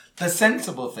The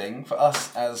sensible thing for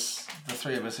us, as the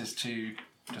three of us, is to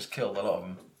just kill a lot of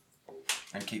them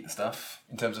and keep the stuff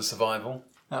in terms of survival.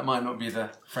 That might not be the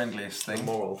friendliest thing. The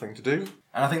moral thing to do.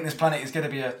 And I think this planet is going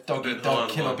to be a dog-eat-dog,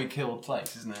 kill-or-be-killed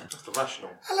place, isn't it? That's the rational.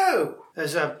 Hello!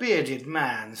 There's a bearded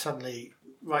man suddenly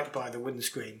right by the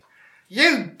windscreen.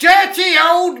 You dirty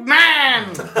old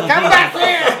man! Come back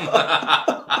here!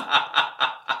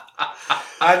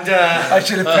 And I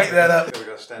should have picked that up. We're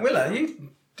gonna stand Willa,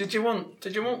 did you want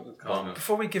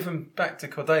before we give him back to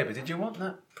Cordova, did you want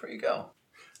that pretty girl?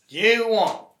 you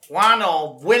want one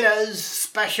of Willa's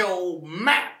special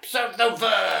maps of the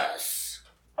verse?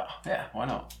 Oh, yeah, why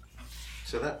not?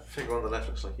 So that figure on the left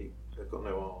looks like they've got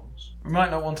no arms. We might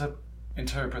not want to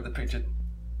interpret the picture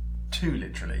too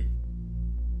literally.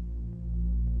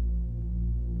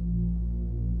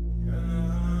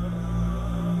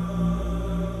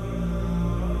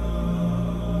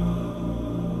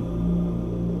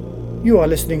 You are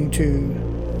listening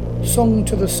to Song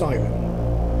to the Siren,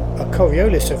 a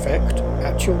Coriolis effect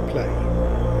actual play.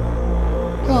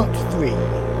 Part 3.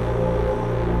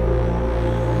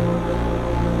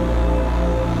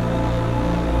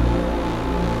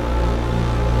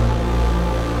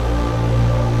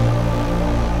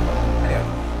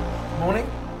 Morning?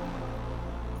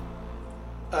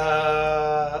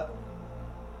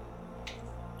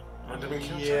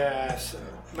 Yes.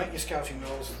 Make your scouting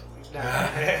rolls.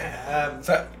 No.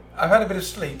 So, I've had a bit of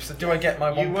sleep, so do I get my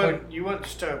you 1 weren't point? you weren't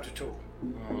disturbed at all.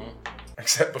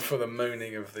 Except for the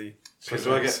moaning of the... So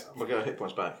do I get hit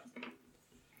points back?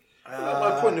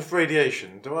 My point of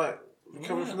radiation, do I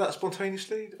recover from that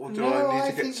spontaneously? Or do I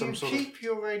need to get some sort of... keep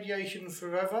your radiation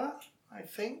forever, I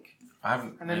think. I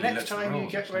haven't And the really next looked at the time you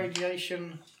rules, get actually.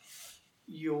 radiation,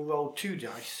 you'll roll 2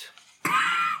 dice.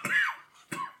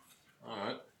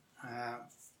 Alright.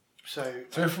 So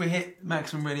if we hit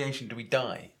maximum radiation, do we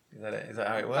die? Is that it? Is that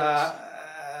how it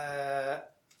works?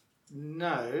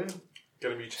 no.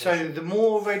 Get a mutation. So the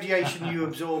more radiation you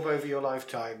absorb over your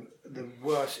lifetime, the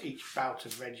worse each bout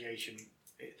of radiation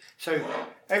is. So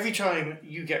every time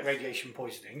you get radiation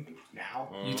poisoning, now...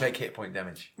 You take hit point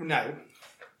damage. No.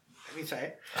 Let me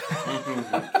say it.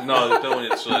 No, don't want you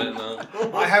to say it,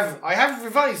 no. I have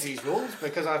revised these rules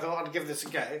because I thought I'd give this a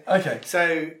go. Okay.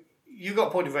 So you got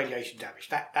a point of radiation damage.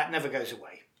 That never goes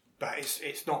away. But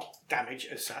it's not damage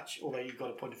as such, although you got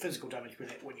a point of physical damage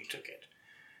with it when you took it.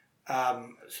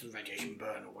 Sort of radiation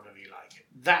burn or whatever you like.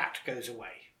 That goes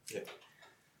away. Yeah.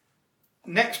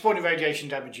 Next point of radiation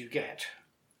damage you get,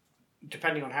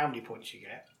 depending on how many points you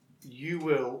get, you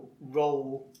will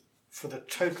roll for the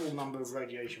total number of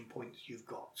radiation points you've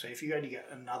got. So if you only get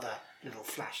another little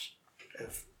flash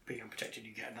of being unprotected,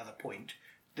 you get another point.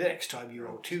 The next time you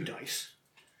roll 2 dice,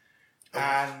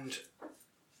 and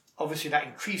obviously that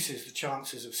increases the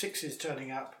chances of 6s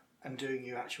turning up and doing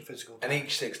you actual physical And damage.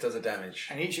 each 6 does a damage.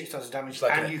 And each 6 does a damage,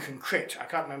 like and a- you can crit. I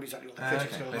can't remember exactly what the crit is.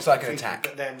 Okay. so I'm It's not like an confused, attack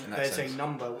But then in that there's sense. a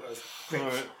number of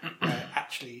crits that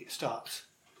actually starts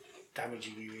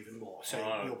damaging you even more.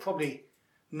 So you'll probably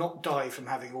not die from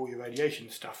having all your radiation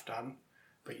stuff done,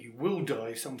 but you will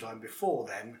die sometime before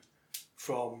then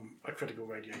from a critical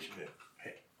radiation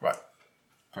hit. Right.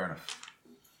 Fair enough.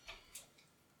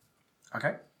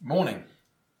 Okay. Morning.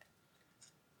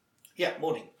 Yeah,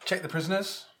 morning. Check the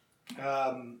prisoners.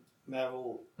 They're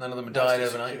all... None of them have died mostly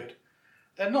overnight. secured.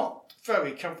 They're not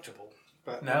very comfortable.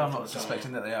 But No, I'm not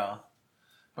suspecting that they are.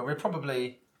 But we're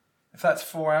probably, if that's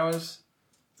 4 hours,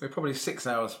 we're probably 6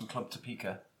 hours from Club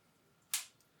Topeka.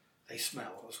 They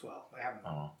smell as well. They haven't...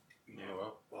 Oh. Yeah,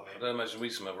 well, I don't imagine we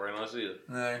smell very nice either.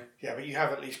 No. Yeah, but you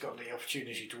have at least got the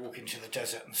opportunity to walk into the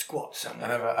desert and squat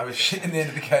somewhere. I was shit in the end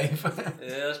of the cave.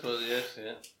 Yeah, I suppose, yes,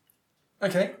 yeah.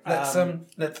 Okay,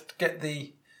 let's get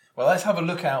the... Well, let's have a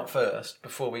look out first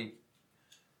before we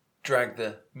drag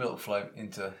the milk float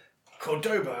into...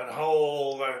 Cordoba and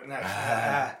whole... No.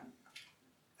 Yeah,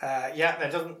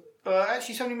 that doesn't...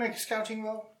 actually, somebody make a scouting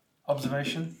roll.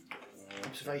 Observation.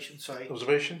 Observation, sorry.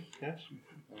 Observation, yes.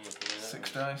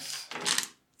 6 dice.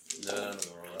 No, all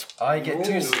right. I get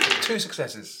Ooh. two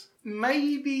successes.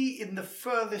 Maybe in the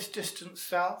furthest distance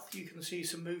south you can see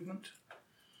some movement.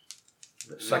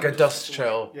 It's like a dust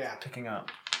shell Yeah. picking up.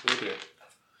 Oh dear.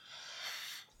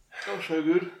 Oh, so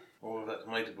good. Or that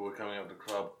matey boy coming up the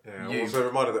club. Yeah, You- also a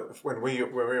reminder that when we're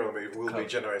on the move, we'll be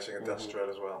generating a dust trail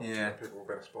as well. Yeah. So people will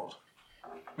better spot.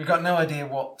 We've got no idea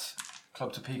what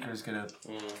Club Topeka is going to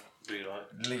Be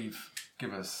like.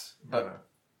 give us, but No.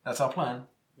 that's our plan.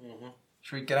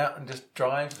 Should we get out and just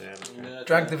drive? Yeah, that's good. Yeah,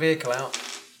 Drag the vehicle out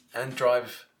and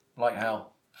drive like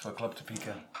hell for Club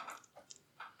Topeka.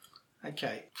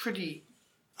 Okay, pretty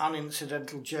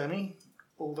unincidental journey.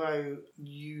 although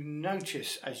you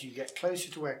notice as you get closer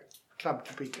to where Club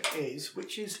Topeka is,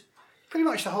 which is pretty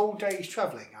much the whole day's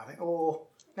travelling, I think, or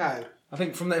no. I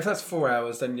think from there, if that's 4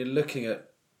 hours, then you're looking at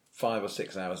 5 or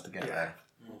 6 hours to get there.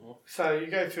 So you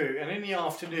go through, and in the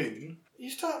afternoon, you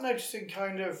start noticing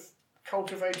kind of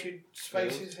cultivated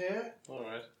spaces here. All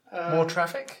right. More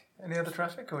traffic? Any other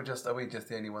traffic, or are we just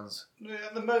the only ones?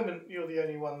 At the moment, you're the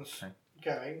only ones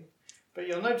going, but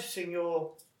you're noticing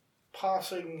you're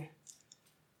passing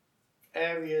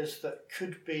areas that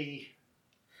could be,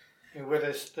 where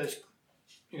there's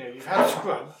you've had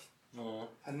scrub,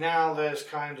 and now there's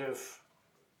kind of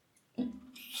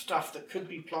stuff that could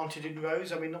be planted in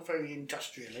rows. I mean, not very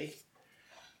industrially,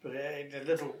 but they're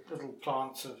little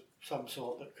plants of some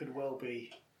sort that could well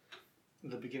be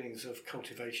the beginnings of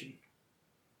cultivation.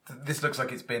 This looks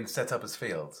like it's been set up as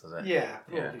fields, is it? Yeah,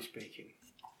 broadly speaking.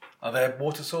 Are there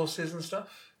water sources and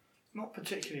stuff? Not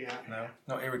particularly out No, here.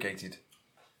 not irrigated.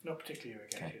 Not particularly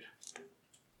irrigated.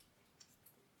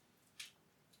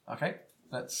 Okay,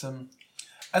 let's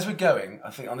as we're going,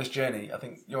 I think on this journey, I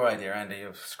think your idea, Andy,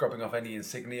 of scrubbing off any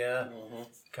insignia,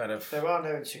 kind of. There are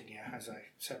no insignia, as I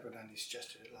said when Andy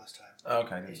suggested it last time.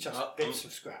 Okay. It's just bits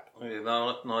of scrap. Yeah,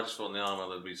 no, I just thought in the armour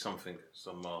there'd be something,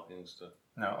 some markings to.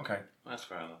 No. Okay. That's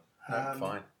fair enough. No,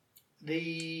 fine.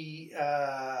 The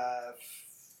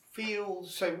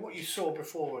fields, so what you saw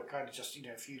before were kind of just,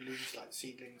 a few leaves like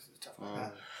seedlings and stuff like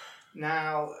that.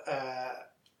 Now,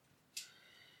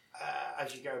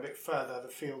 as you go a bit further, the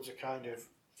fields are kind of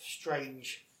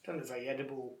strange, don't look very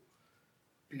edible,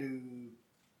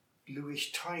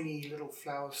 bluish, tiny little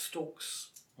flower stalks,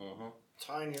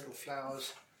 tiny little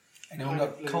flowers. Anyone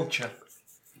got culture?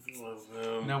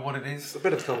 Know what it is? A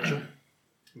bit of culture.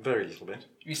 Very little bit. Have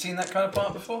you seen that kind of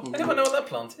plant before? Anyone know what that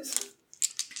plant is?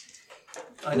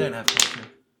 I don't have culture.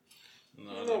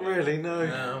 No, Not really, no.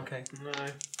 No, okay. No.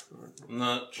 I've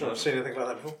not seen anything like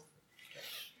that before.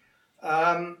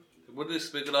 Would this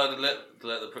be a good idea to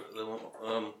let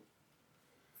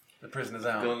The prisoners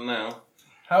out. go now?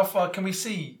 How far can we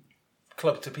see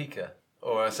Club Topeka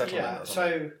or a settlement? Yeah, or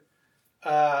something?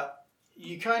 so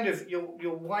you kind of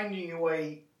you're winding your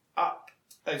way up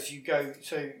as you go.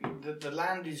 So the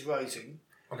land is rising,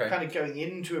 Okay. kind of going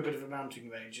into a bit of a mountain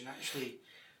range, and actually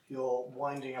you're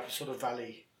winding up a sort of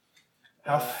valley.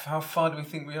 How far do we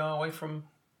think we are away from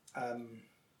Um,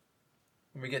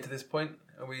 when we get to this point?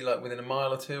 Are we like within a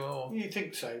mile or two, or? You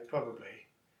think so, probably.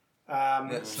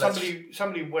 Let's-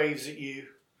 Somebody waves at you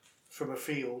from a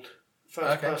field.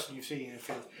 First person you've seen in a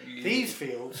field. These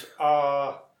fields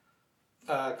are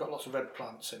got lots of red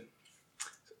plants in.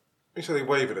 You say they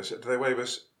wave at us. Do they wave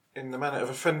us in the manner of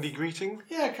a friendly greeting?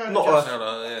 Yeah, kind Not of.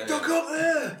 Hello, yeah. Look up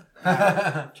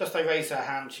there! Just they raise their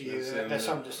hand to you. It's in There's the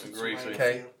some distance away. greeting.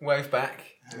 Okay, wave back.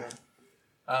 Yeah.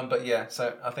 But yeah,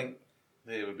 so I think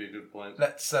Here would be a good point.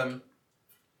 let's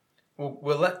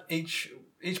we'll let each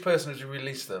person as we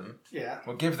release them, Yeah,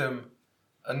 we'll give them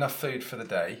enough food for the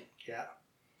day. yeah,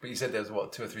 But you said there was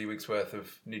 2 or 3 weeks worth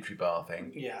of Nutri-Bar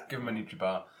thing. yeah. Give them a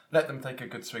Nutri-Bar. Let them take a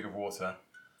good swig of water,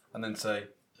 and then say,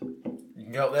 "You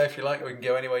can go up there if you like, or you can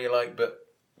go anywhere you like." But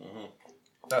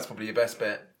that's probably your best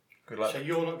bet. Good luck. So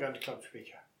you're not going to Club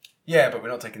Topeka? Yeah, but we're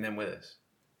not taking them with us.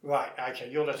 Right, okay,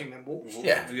 you're letting them walk.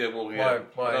 Yeah. Yeah, well, yeah.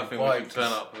 Why- I don't think why we should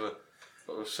turn up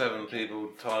with 7 people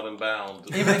tied and bound.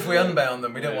 Even if we unbound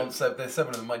them, we don't Yeah. want there's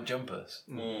 7 of them might jump us.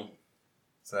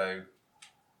 So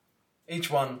each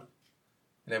one,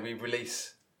 we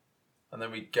release, and then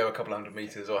we go a couple 100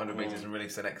 metres or 100 metres and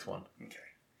release the next one, Okay.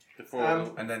 Before,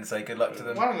 and then say good luck to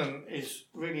them. One of them is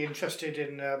really interested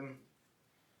in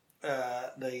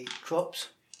the crops,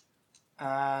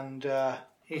 and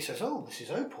he says, "Oh, this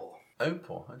is opal.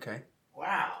 Opal, okay.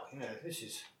 Wow, this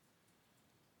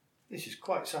is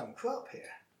quite some crop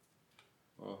here."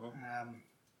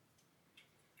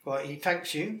 Well, he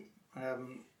thanks you.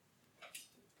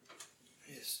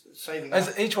 He's saving As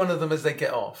up. each one of them, as they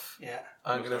get off, Yeah.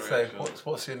 I'm What's going to their say, reaction?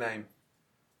 what's your name?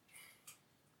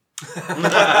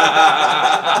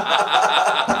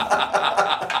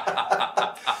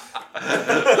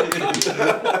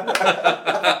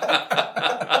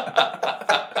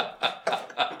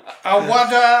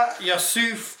 Awada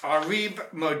Yusuf Arib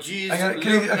Mojiz. Can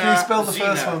you spell the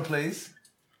first one, please?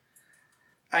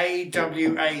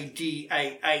 AWADAH.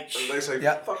 And they say,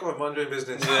 Yeah. fuck off, mind your own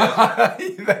business.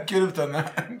 They could have done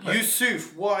that.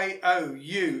 Yusuf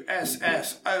YOUSSOUF.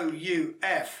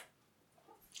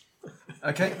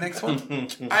 Okay, next one.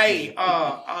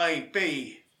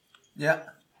 ARIB Yeah.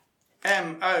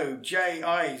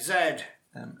 MOJIZ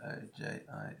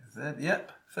Mojiz.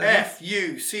 Yep.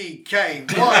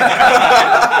 Fucky.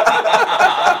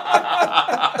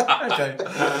 Okay.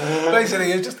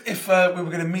 Basically, it's just if we were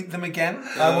going to meet them again,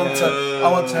 I want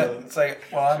to say,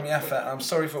 well, I'm Yaffa. I'm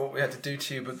sorry for what we had to do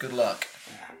to you, but good luck.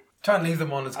 Try and leave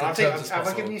them on as good terms as have possible.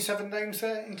 I given you 7 names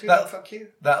there, including fuck you?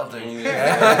 That'll do.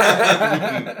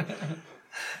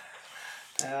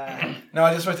 No,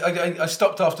 I just wrote, I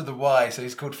stopped after the Y, so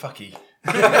he's called Fucky.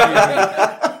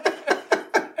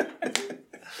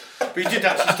 But you did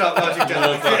actually start writing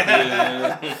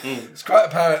down. It's quite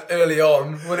apparent early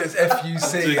on when it's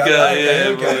F-U-C.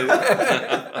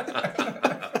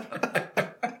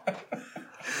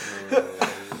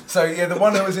 So yeah, the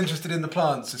one who was interested in the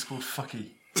plants is called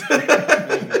Fucky.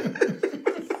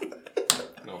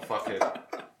 No, fuck it.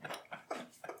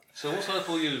 So what's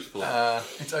opal used for?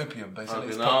 It's opium, basically.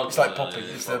 It's, Okay, it's like poppy. yeah,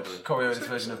 It's probably. the Coriolis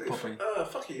version of poppy.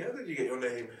 Fucky, how did you get your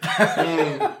name?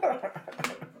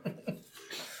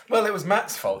 Well, it was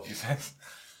Matt's fault, he says.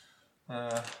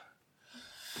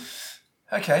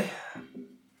 Okay.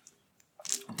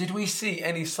 Did we see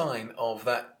any sign of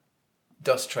that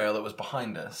dust trail that was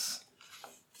behind us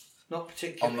Not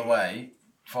particularly. on the way,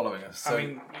 following us? So I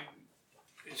mean,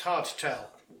 it's hard to tell.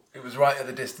 it was right at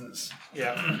the distance.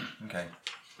 Yeah. Okay.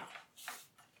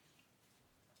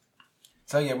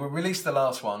 So yeah, we'll release the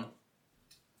last one,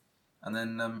 and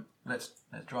then let's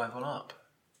drive on up.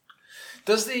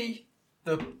 Does the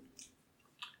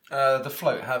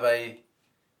float have a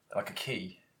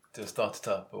key to start it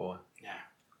up, or Yeah.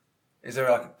 is there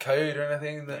like a code or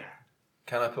anything that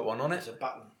can I put one on There's it? a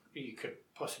button. You could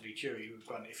possibly jury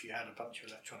one if you had a bunch of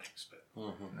electronics, but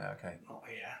No, okay, not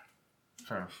here.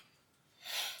 fair enough.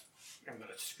 I haven't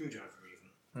got a screwdriver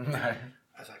even, No,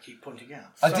 as I keep pointing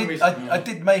out. I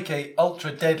did make a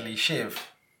ultra deadly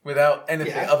shiv without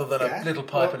anything other than a little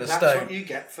pipe and a That's stone. what you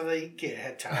get for the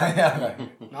gearhead tower. Yeah, I know.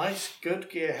 Nice, good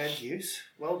gearhead use.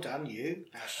 Well done, you.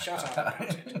 Now shut up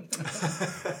about it.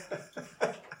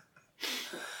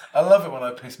 I love it when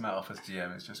I piss Matt off as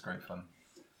GM. It's just great fun.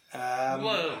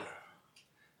 Whoa.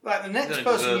 Right, the next Don't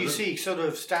person deserve you it. see sort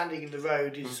of standing in the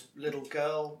road is little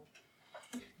girl.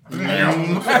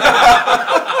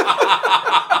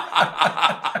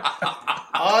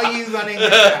 Are you running the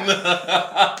cab?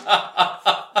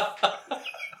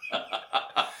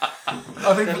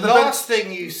 I think The for the last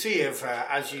thing you see of her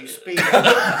as you speak No.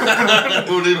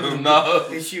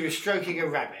 is she was stroking a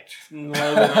rabbit. No,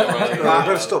 we're not running. I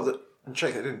better stop that and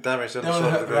check it didn't damage the No other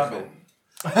one side of hurt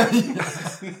the the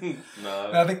vehicle. rabbit.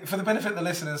 No. No, I think for the benefit of the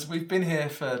listeners, we've been here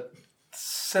for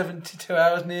 72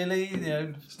 hours nearly.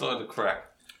 Starting to crack.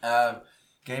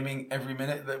 Gaming every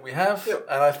minute that we have, Yeah.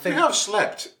 and I We think have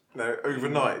slept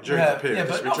overnight during yeah, that period. yeah,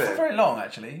 let's but be not for clear. very long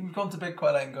actually. We've gone to bed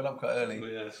quite late and got up quite early.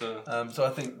 Yeah, so So I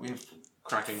think we've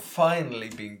cracking. finally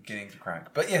been beginning to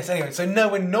crack. But yes, anyway. So no,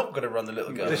 we're not going to run the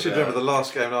little girl. They should remember the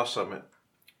last game last summit.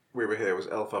 We were here was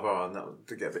L5R, and that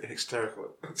did get a bit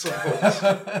hysterical at some points.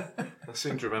 I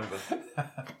seem to remember.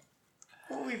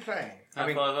 What were we playing?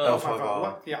 L5R. L5R.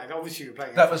 What? Yeah, obviously you were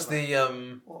playing. That L5R. was the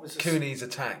What was this? Cooney's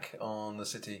attack on the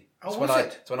city. Oh, It's was when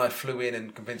it? it's when I flew in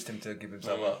and convinced him to give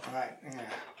himself up. Right, yeah.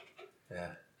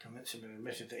 Yeah. Convinced him and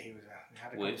admitted that he was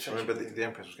had a Which? I conversation remember with him. the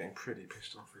Empress was getting pretty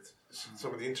pissed off with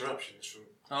some of the interruptions from.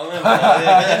 Oh,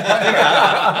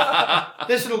 no.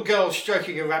 This little girl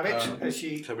stroking a rabbit as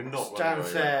she So we're not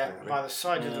stands running there away, by the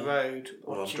side of the road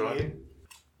While I'm watching driving. you.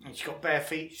 And she's got bare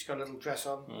feet, she's got a little dress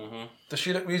on. Does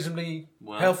she look reasonably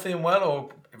Well. healthy and well, or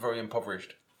very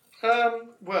impoverished?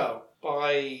 Well,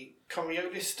 by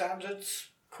Coriolis standards,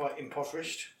 quite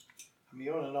impoverished. I mean,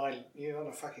 you're on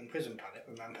a fucking prison planet,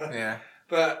 remember? Yeah.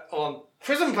 But on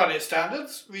prison planet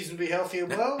standards, reasonably healthy and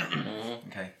well.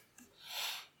 Okay.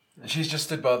 And she's just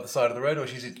stood by the side of the road, or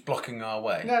she's blocking our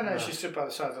way? No, she stood by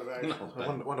the side of the road. I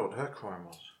wonder what her crime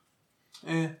was.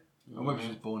 Yeah. Or maybe she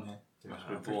was born here. Yeah,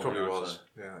 been it born probably here, was.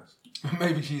 so. Yeah.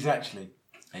 Maybe she's actually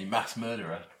a mass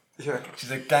murderer. Yeah.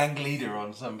 She's a gang leader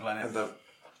on some planet. And the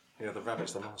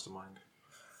rabbit's the mastermind.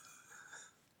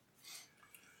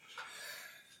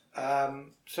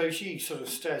 So she sort of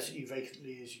stares at you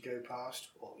vacantly as you go past.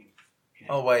 Or,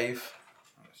 I'll wave.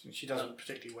 she doesn't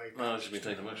particularly wave. No, she's been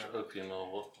taking much opium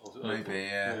or Maybe,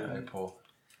 yeah. Oh, poor.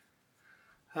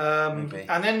 Maybe.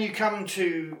 And then you come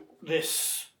to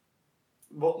this,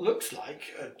 what looks like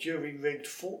a jury-rigged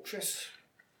fortress.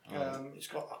 It's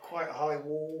got quite a high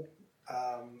wall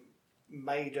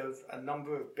made of a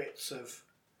number of bits of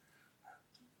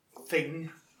thin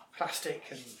plastic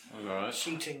and Alright.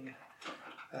 sheeting.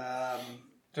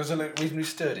 Does it look reasonably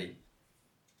sturdy?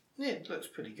 Yeah, it looks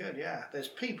pretty good, yeah. There's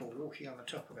people walking on the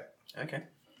top of it. Okay.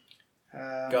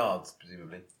 Um, Guards,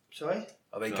 presumably. Sorry?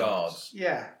 Are they Guards. guards?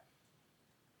 Yeah.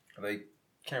 Are they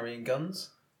carrying guns?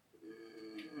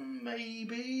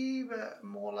 Maybe, but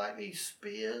more likely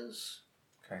spears.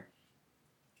 Okay.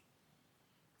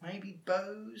 Maybe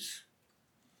bows.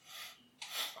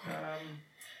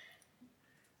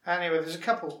 Anyway,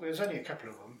 there's only a couple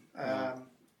of them.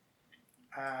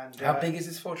 And How big is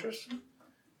this fortress?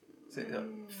 Is it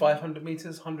 500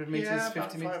 metres, 100 metres, yeah,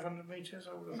 50 metres? 500 metres.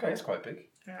 I would have Okay, it's quite big.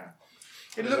 Yeah.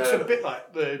 It looks a bit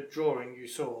like the drawing you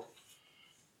saw.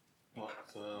 What,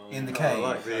 In the cave?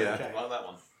 like the, Okay. like that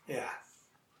one. Yeah.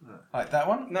 Like that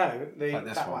one? No, Like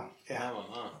this that one? one. Yeah. That one,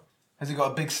 oh. Has it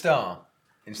got a big star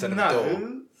instead of a door?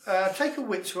 No. Take a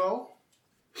wits roll.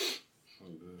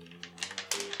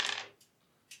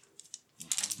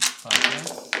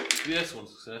 Yes, one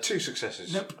success. 2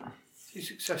 successes. Nope. 2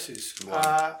 successes.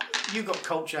 You've got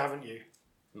culture, haven't you?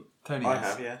 Tony I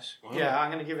has. have, yes. Yeah,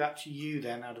 I'm going to give that to you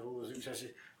then out of all the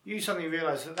successes. You suddenly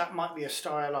realise that might be a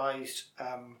stylised,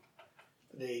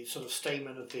 the sort of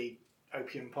stamen of the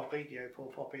opium poppy, the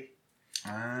opal poppy.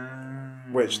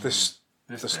 Which, the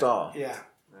bit. star? Yeah.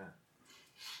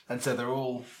 And so they're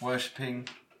all worshipping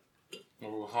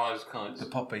Or high as kites. the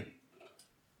poppy.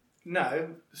 No,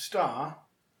 the star,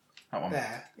 That one.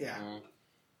 there, yeah.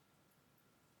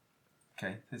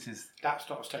 Okay, this is... That's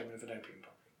not a statement of an opium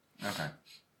poppy. Okay,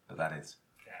 but that is.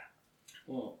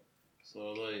 Oh.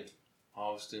 So are they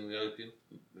harvesting the opium?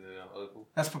 The opal?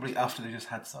 That's probably after they just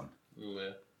had some. Oh, yeah.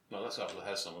 No, that's after they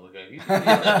had some. They go,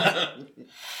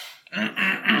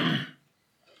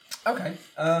 Okay,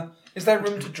 is there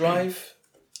room to drive?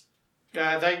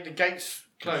 The gate's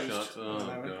closed Shut. at the Oh,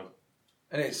 moment. God.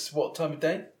 And it's what time of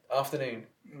day? Afternoon.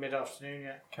 Mid-afternoon,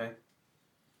 yeah. Okay.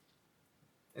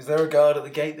 Is there a guard at the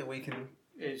gate that we can...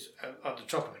 Is at the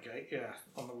top of the gate, yeah,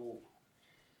 on the wall.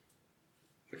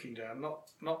 Looking down.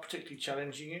 Not particularly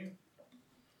challenging you,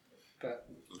 but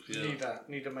Yeah.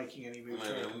 neither making any move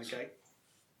to open the gate.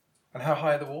 And how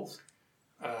high are the walls?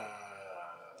 20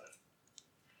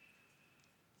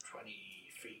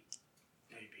 feet,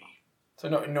 maybe. So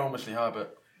not enormously high,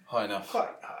 but high enough. Quite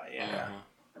high, yeah.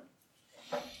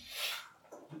 Yeah.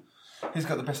 Who's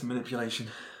got the best manipulation?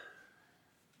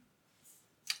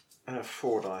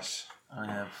 4 dice. I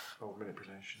have Oh,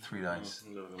 manipulation. 3 dice.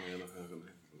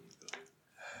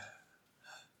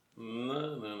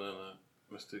 No.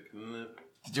 Mystic, no.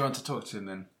 Did you want to talk to him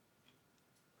then,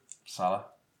 Salah?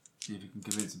 See if you can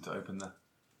convince him to open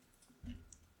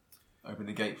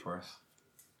the gate for us.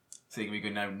 Seeing we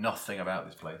can know nothing about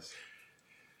this place.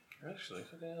 Actually,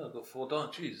 okay, I've got 4 dice.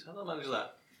 Jeez, how did I manage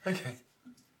that? Okay.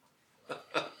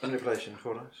 Manipulation,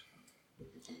 4 dice.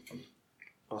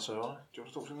 Also, do you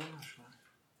want to talk to him then?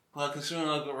 Well, considering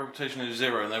I've got a reputation of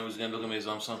 0 and everyone's going to look at me as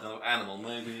I'm some kind of animal,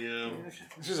 maybe... Okay.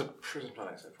 This is a prison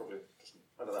planet, so it probably doesn't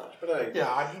matter that much. But hey,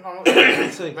 Yeah, I'm not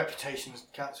sure reputations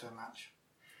count so much.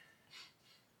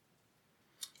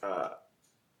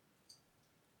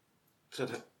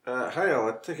 Hale,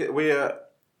 I take it we have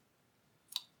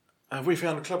we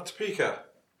found the Club Topeka?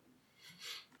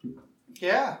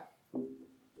 Yeah.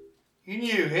 You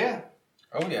knew here.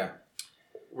 Oh yeah.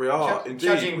 We are indeed.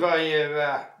 Judging by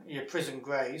your prison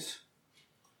greys,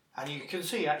 and you can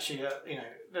see actually,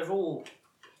 they've all,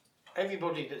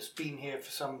 everybody that's been here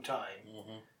for some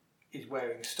time is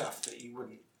wearing stuff that you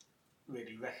wouldn't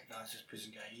really recognise as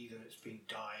prison grey. Either it's been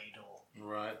dyed or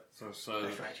Right, so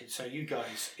decorated. So you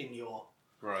guys in your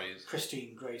greys.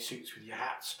 pristine grey suits with your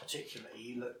hats, particularly,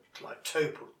 you look like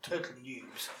total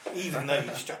noobs, even though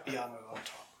you've strapped the armour on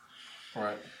top.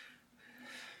 Right.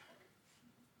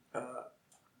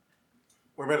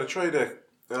 We met a trader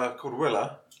called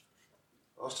Willa.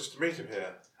 Asked us to meet him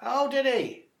here. Oh, did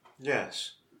he?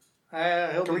 Yes.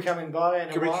 He'll be coming by in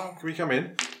a while. Can we come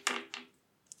in?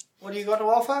 What do you got to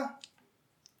offer?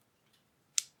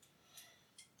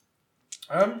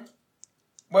 Well,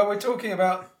 we're talking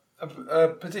about a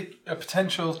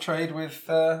potential trade with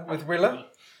Willa.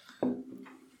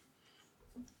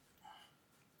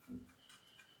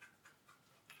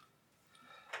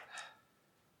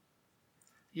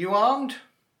 You armed?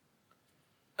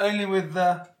 Only with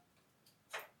the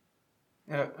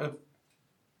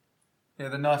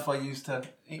knife I used to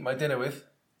eat my dinner with.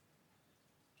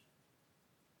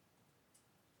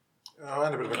 Oh,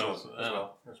 and a bit of a Oh, as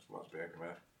well. That must be okay,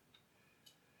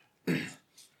 man.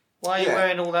 Why are you Yeah.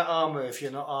 wearing all that armour if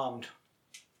you're not armed?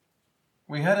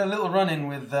 We had a little run-in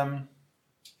with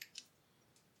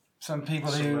some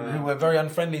people who were very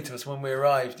unfriendly to us when we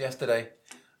arrived yesterday,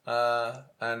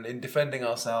 and in defending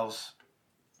ourselves,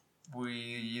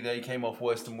 they came off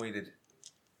worse than we did.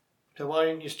 So why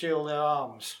didn't you steal their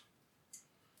arms?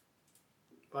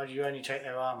 Why did you only take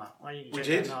their armour? Why didn't you We take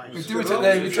did. their knives? We took their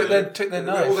All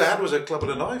knives. they had was a club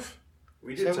and a knife.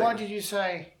 We did. So take why them. did you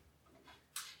say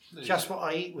Just what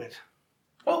I eat with.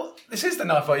 Well, this is the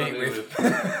knife I eat with.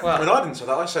 I mean, I didn't say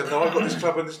that. I said, no, I've got this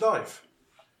club and this knife.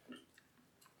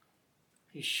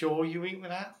 You sure you eat with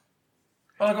that?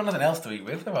 Well, I've got nothing else to eat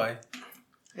with, have I?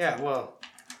 Yeah, well,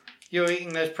 you're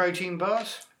eating those protein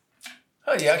bars?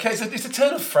 Oh, yeah, okay, so it's a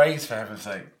turn of phrase, for heaven's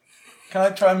sake. Can I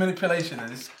try manipulation of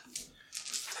this?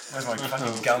 Where's my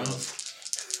fucking guns?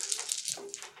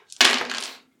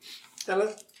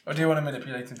 Hello? Or do you want to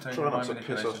manipulate him too? Try not My to piss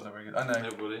manipulation's off. not very good. I know.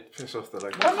 Everybody. Piss off the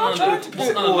leg. I'm not trying to Is piss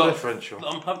it off. more differential?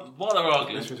 While they're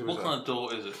arguing, Yes, yes, what yes. kind of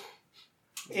door is it?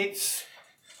 It's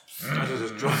I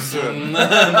just drive through. no,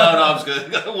 I'm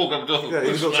just going to walk up the door. Yeah,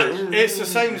 he's also. it's the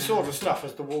same sort of stuff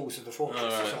as the walls of the fortress,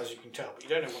 Alright. as you can tell, but you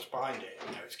don't know what's behind it.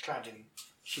 You know, it's clad in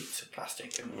sheets of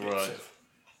plastic and bits Right. of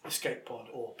escape pod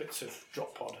or bits of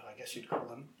drop pod, I guess you'd call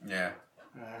them. Yeah.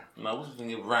 No, I wasn't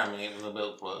thinking of ramming it with a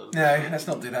milk plate. No, let's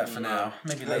not do that for now.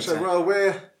 Maybe later. So, well,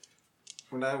 we're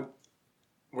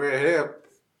here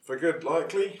for good,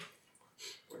 likely.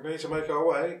 We need to make our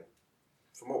way.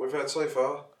 From what we've heard so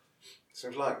far,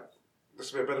 seems like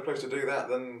this would be a better place to do that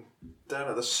than down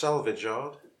at the salvage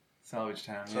yard. Salvage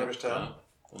Town, yeah. Salvage town.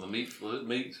 On the meat, was it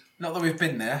meat? Not that we've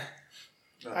been there,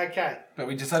 Okay, but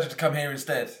we decided to come here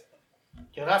instead.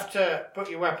 you'll have to put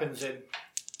your weapons in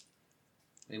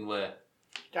In where?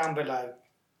 down below.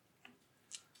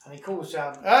 And he calls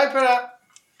down, open up!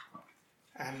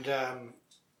 And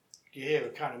you hear a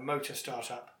kind of motor start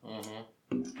up.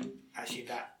 Mm-hmm. Actually,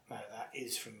 that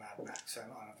is from Mad Max, so I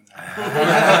don't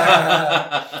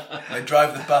know. They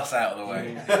drive the bus out of the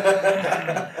way.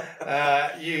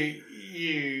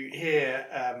 You hear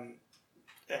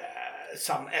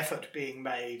some effort being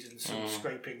made and some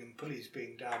scraping and pulleys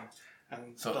being done,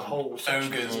 and Sort the of whole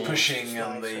section ogres slides pushing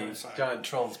on on the its side. giant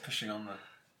trolls pushing on the.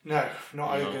 No,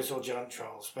 not ogres or giant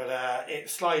trolls, but it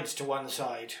slides to one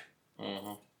side,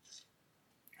 Mm-hmm.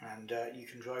 and you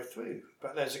can drive through.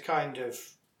 But there's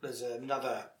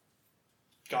another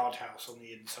guardhouse on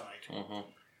the inside, Mm-hmm.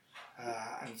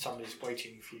 and somebody's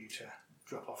waiting for you to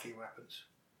drop off your weapons.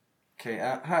 Okay,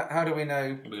 how do we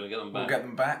know We're going to get them we'll back. get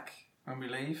them back when we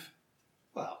leave?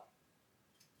 Well,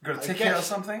 Got a I ticket or guess-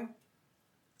 something?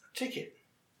 ticket.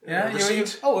 Yeah, A you.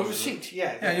 receipt? Oh, a receipt,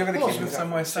 yeah. Yeah, you're gonna Of course keep them we've got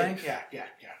somewhere a receipt. safe? Yeah.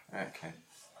 Okay.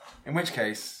 In which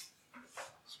case,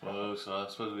 I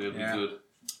suppose it'd be Yeah. good.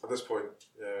 At this point,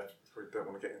 yeah, we don't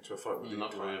want to get into a fight with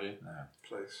Not the really.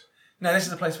 place. no, this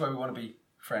is a place where we want to be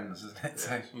friends, isn't it?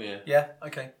 So Yeah. yeah,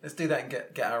 okay, let's do that and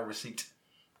get our receipt.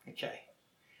 Okay.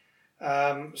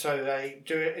 So they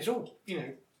do it. It's all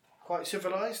quite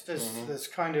civilized. There's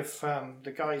kind of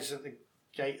the guys at the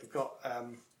gate have got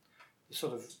the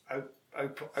sort of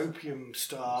opium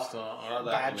star I like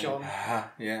that. badge on,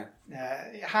 Yeah.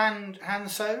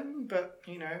 hand sewn, but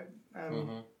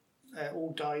Mm-hmm.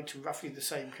 all dyed to roughly the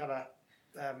same colour,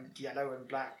 yellow and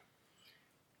black,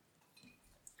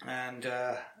 and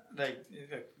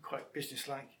they're quite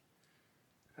businesslike.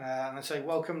 And they say,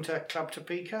 "Welcome to Club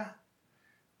Topeka.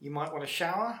 You might want a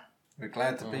shower." We're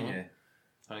glad to be here.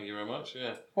 Thank you very much.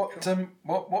 Yeah.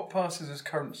 What passes as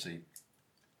currency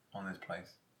on this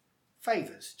place?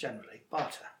 Favours, generally,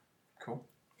 barter. Cool.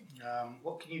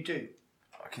 What can you do?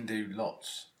 I can do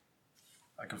lots.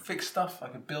 I can fix stuff. I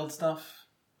can build stuff.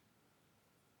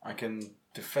 I can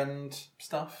defend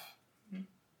stuff.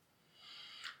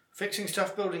 Fixing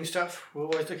stuff, building stuff. We're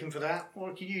always looking for that.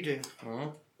 What can you do? Mm-hmm.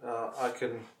 I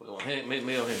can. Me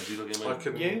or him? Is he looking at me? I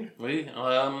can. You? Me?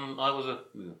 I was a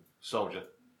soldier.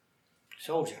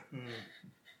 Soldier.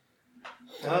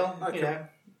 Well, I can-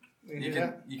 we can do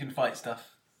that. You can fight stuff.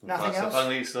 Nothing Stuff. else? I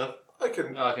need stuff. I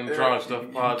can. I can drive stuff. You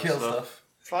can Pilot kill stuff. stuff.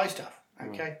 Fly stuff.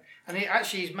 Okay. And he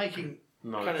actually is making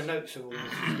Nice. kind of notes of all this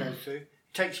as he goes through.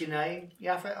 He takes your name,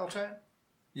 Yafet Alton.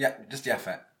 Yeah, just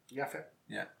Yafet. Yafet.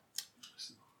 Yeah.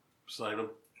 Salem.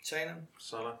 Salem.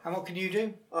 Salah. And what can you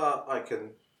do? I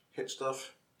can hit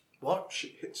stuff. What?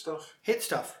 Hit stuff. Hit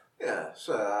stuff. Yeah.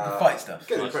 So. Fight stuff.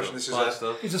 Get the Fly impression this is Fly a.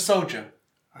 stuff. He's a soldier.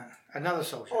 Another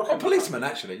soldier. Oh, Oh, policeman,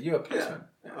 actually. You're a policeman.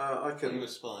 I You can. a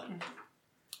spy.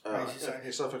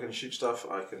 Hit stuff. I can shoot stuff.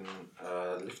 I can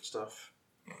lift stuff.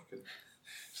 I can.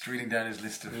 Just reading down his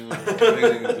list of.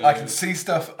 Mm. I can see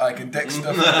stuff. I can deck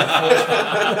stuff.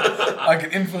 I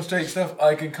can infiltrate stuff.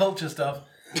 I can culture stuff.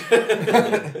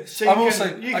 So I'm you also-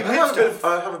 can, you I can can hit I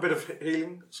stuff. have a bit of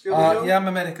healing skill. as well. Yeah, I'm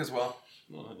a medic as well.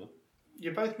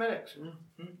 You're both medics.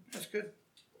 That's good.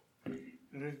 And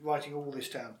we're writing all this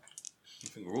down. I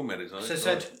think we're all medics, aren't So we?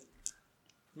 said,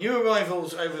 new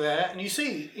arrivals over there, and you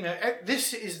see,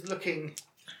 this is looking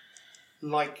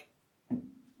like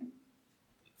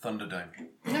Thunderdome.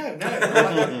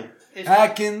 no. It's I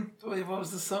can. Wait, what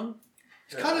was the song?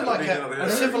 It's kind of like a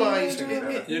civilised...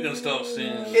 You're going to start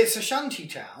seeing. It's a shanty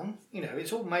town. You know,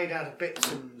 it's all made out of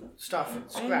bits and stuff and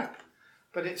scrap,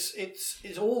 but it's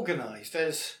organised.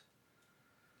 There's.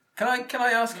 Can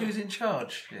I ask who's in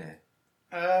charge?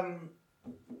 Yeah.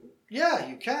 Yeah,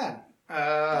 you can.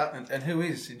 And who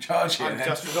is in charge here? I've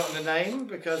just forgotten the name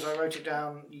because I wrote it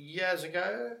down years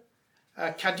ago.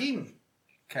 Kadim.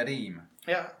 Kadim.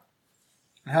 Yeah.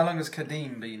 And how long has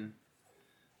Kadim been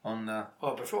on?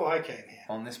 Well, before I came here.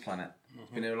 On this planet. He's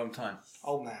been here a long time.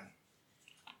 Old man.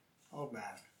 Well,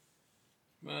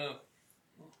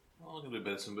 I can do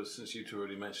medicine, but since you two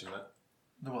already mentioned that.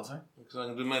 The what, sorry? Because I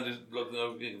can do medicine, you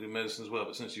can do medicine as well,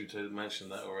 but since you two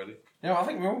mentioned that already. Yeah, well, I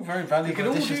think we're all very valuable. You can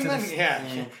all additions do to medicine. this.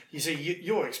 Yeah. You see,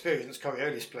 your experienced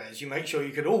Coriolis players, you make sure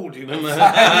you can all do medicine.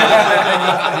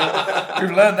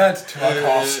 We've learned that to our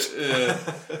cost.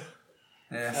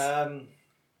 Yes.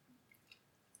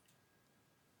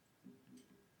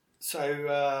 So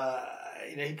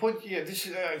he pointed. Yeah, this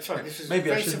is this is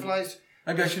Maybe I very shouldn't- civilized.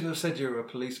 Maybe I shouldn't have said you were a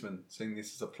policeman, seeing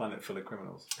this is a planet full of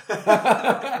criminals. It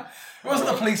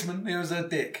wasn't a policeman; he was a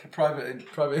dick, a private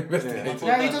investigator.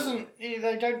 No, he doesn't.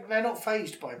 They don't. They're not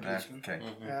phased by policemen. Okay.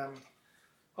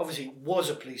 Obviously,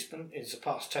 was a policeman is a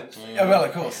past tense. Yeah, well,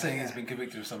 of course, seeing he's been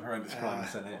convicted of some horrendous crime and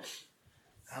sent here.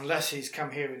 Unless he's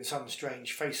come here in some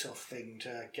strange face-off thing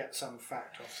to get some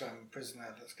fact off some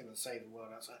prisoner that's going to save the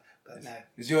world outside. But no.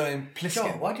 Is your name Pliskin?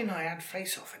 God, why didn't I add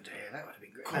face-off into here? That would have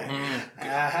been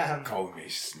great. Call me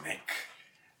Snake.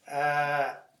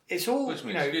 It's all, Which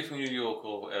means escape from New York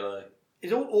or LA.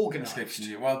 It's all organised. Escape from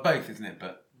New York. Well, both, isn't it?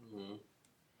 But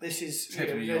This is... Escape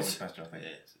from New York is better, I think.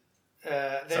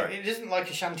 It isn't like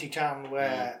a shanty town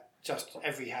where just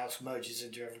every house merges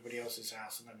into everybody else's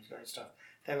house and everybody's got its stuff.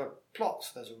 There are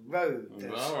plots, there's a road,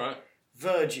 there's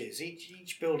verges.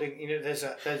 Each building,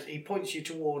 he points you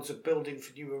towards a building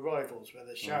for new arrivals where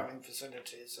there's showering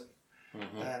facilities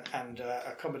and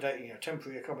accommodating,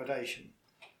 temporary accommodation.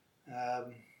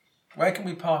 Where can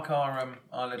we park our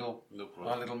little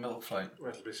milk float?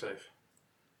 Where to be safe?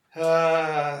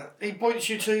 He points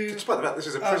you to... Despite the fact this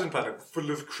is a prison planet full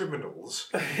of criminals,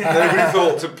 nobody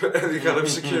thought to put any kind of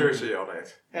security on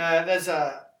it. There's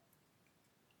a...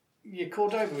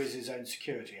 Cordova is his own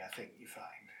security, I think, you find.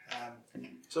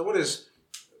 So what is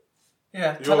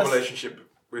your relationship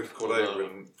with Cordova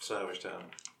in Savage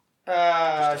Town?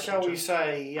 Shall we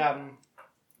say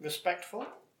respectful?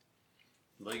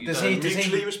 Does he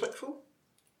mutually respectful?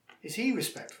 Is he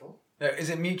respectful? No,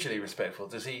 is it mutually respectful?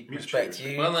 Does he respect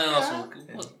you? Well, then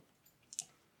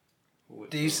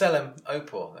Do you sell him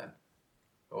opal then?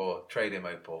 Or trade him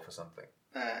opal for something?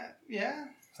 Yeah.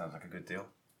 Sounds like a good deal.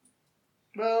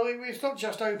 Well, it's not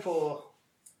just opal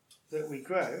that we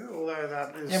grow, although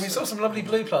that is... Yeah, we saw some lovely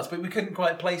blue plants, but we couldn't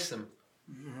quite place them.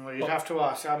 Well, you'd have to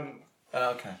ask.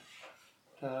 Okay.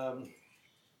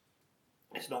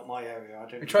 It's not my area. I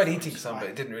don't. We tried eating some, but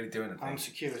it didn't really do anything. I'm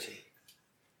security.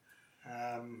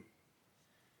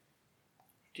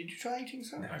 Did you try eating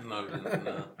some? No.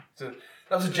 So,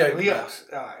 that was a joke. Yes.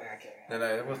 Oh, okay. No,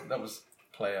 that was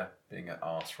player being an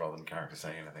arse rather than character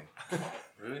saying anything.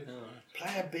 Really?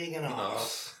 Player being an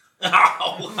arse. I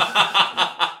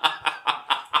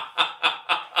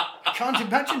can't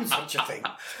imagine such a thing.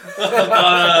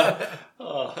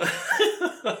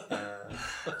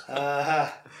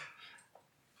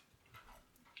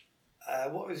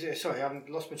 What was it? Sorry, I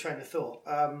lost my train of thought.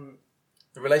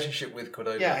 The relationship with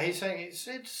Cordova. Yeah, he's saying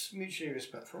it's mutually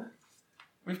respectful.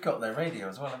 We've got their radio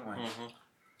as well, haven't we?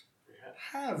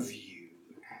 Have you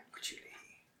actually?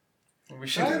 We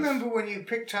should. I remember when you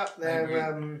picked up their.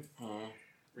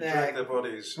 We dragged their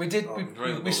bodies. We did.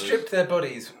 We stripped their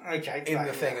bodies in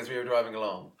the thing as we were driving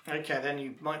along. Okay, then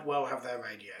you might well have their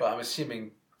radio. But I'm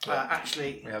assuming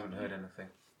actually, we haven't heard anything.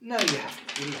 No, you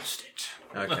haven't. You lost it.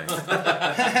 Okay.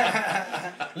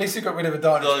 At least you got rid of a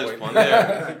darkness point.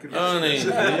 Yeah.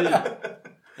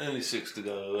 Only 6 to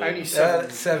go. Only 7.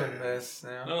 7. There's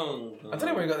now. Oh, I don't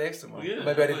know where you got the extra one. Yeah,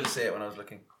 maybe I didn't see it when I was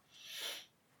looking.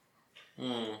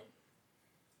 Well,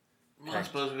 I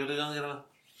suppose we're going to get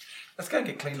Let's go and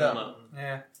get cleaned up.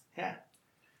 Yeah.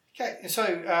 Okay, so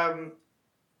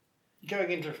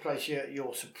going into the place,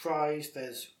 you're surprised.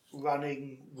 There's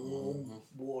running, warm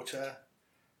water.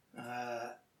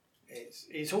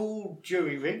 It's all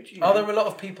jury rigged. Are there a lot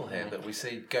of people here that we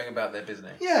see going about their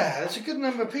business? Yeah, there's a good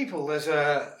number of people. There's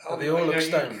they all look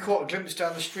stoned? You caught a glimpse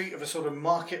down the street of a sort of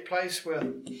marketplace where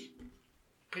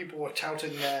people were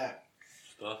touting their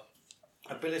stuff,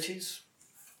 abilities.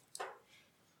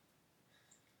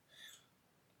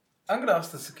 I'm going to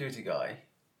ask the security guy.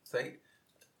 Say,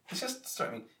 it's just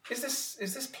struck me. Is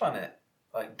this planet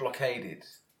like blockaded?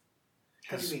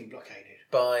 How do you mean blockaded?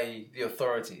 by the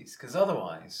authorities? Because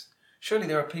otherwise, surely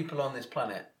there are people on this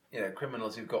planet,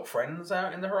 criminals who've got friends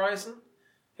out in the horizon,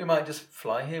 who might just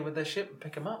fly here with their ship and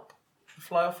pick them up and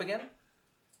fly off again.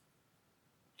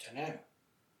 Don't know.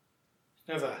 It's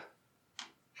never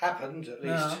happened, at least.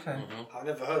 No, okay. I've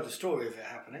never heard the story of it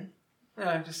happening. No,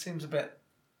 it just seems a bit.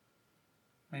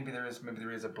 Maybe there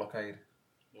is a blockade.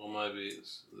 Or maybe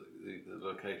it's the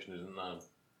location isn't known.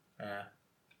 Yeah.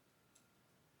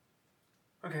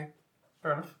 Okay,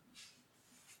 fair enough.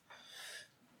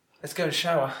 Let's go and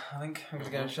shower. I think I'm going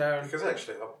to go and shower. Because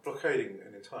actually, blockading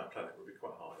an entire planet would be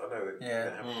quite hard. I know that they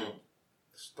have to do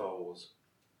the Star Wars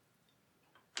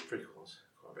prequels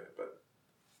quite a bit, but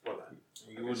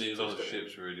you would need a lot of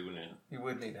ships, really, wouldn't you? You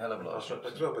would need a hell of a lot of ships.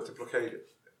 As well, but to blockade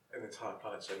an entire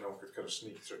planet so no one could kind of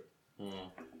sneak through. That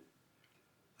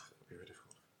would be very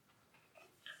difficult.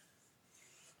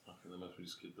 I think they must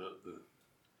just keep the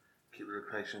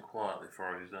location quiet, the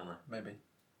authorities, don't they? Maybe.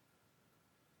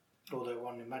 Although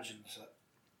one imagines that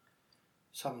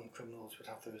some criminals would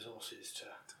have the resources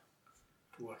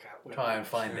to work out where Try and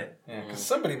find it. Yeah, because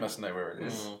somebody must know where it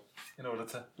is in order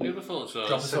to You would have thought so.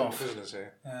 drop us off. Prisoners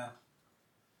here. Yeah.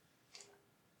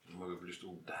 Maybe we're just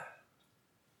all dead.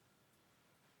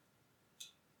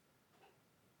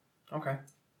 Okay.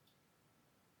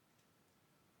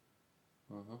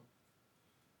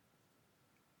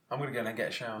 I'm going to go and get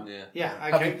a shower. Yeah.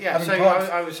 Yeah, okay. Having So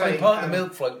parked- I was saying... having parked the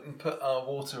milk float and put our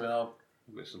water in our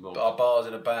Bits and bobs. bars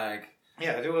in a bag.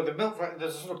 Yeah, the milk.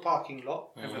 There's a sort of parking lot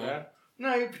over there.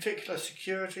 No particular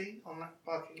security on that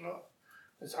parking lot.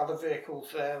 There's other vehicles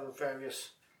there with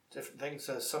various different things.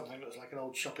 There's something that looks like an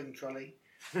old shopping trolley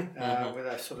with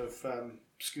a sort of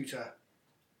scooter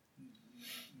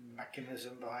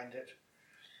mechanism behind it.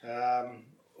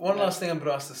 One last thing I'm going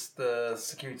to ask the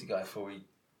security guy before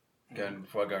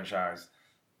I go and shower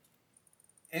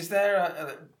is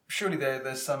there surely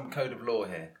there's some code of law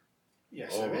here?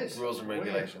 Yes, Or there is. rules and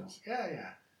regulations.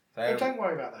 Yeah. So, But don't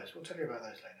worry about those. We'll tell you about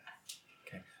those later.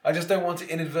 okay. I just don't want to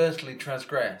inadvertently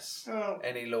transgress Well,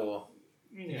 any law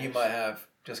yes. you might have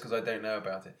just because I don't know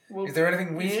about it. Well, Is there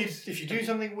anything weird? If you do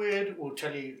something weird, we'll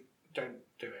tell you don't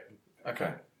do it.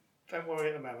 Okay. Don't worry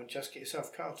at the moment. Just get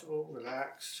yourself comfortable,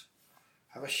 relaxed,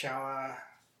 have a shower.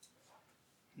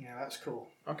 Yeah, that's cool.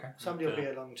 Okay. Somebody will be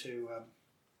along to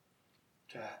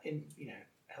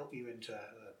help you into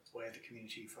the way of the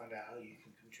community, find out how you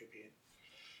can contribute.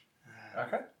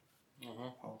 Okay.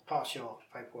 I'll pass your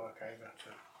paperwork over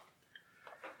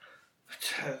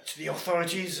to the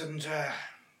authorities, and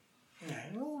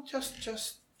we'll just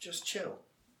chill.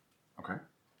 Okay.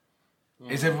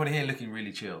 Is everybody here looking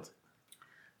really chilled?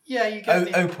 Yeah, you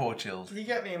get poor chilled. you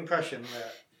get the impression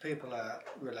that people are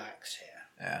relaxed here.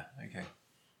 Yeah. Okay.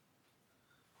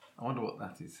 I wonder what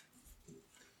that is.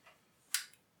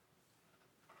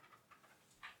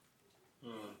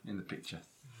 In the picture.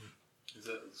 Is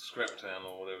that Scrap Town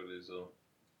or whatever it is? Or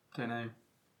Don't know.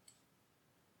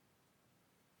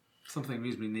 Something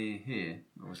reasonably near here,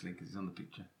 obviously, because it's on the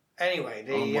picture. Anyway,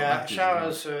 Oh, the what that is,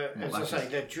 showers, yeah. as What I that say,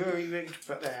 is. they're jury rigged,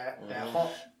 but they're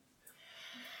hot.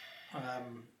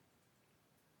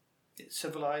 It's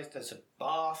civilised. There's a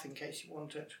bath in case you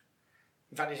want it.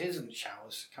 In fact, it isn't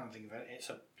showers. Can't think of it. It's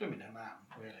a blooming hammam,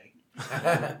 really.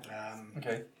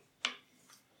 Okay.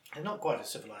 They're not quite as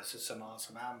civilised as some are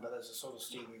hammam, but there's a sort of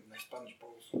steam room. There's sponge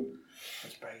balls.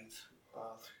 There's bathes,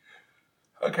 bath.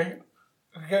 Okay.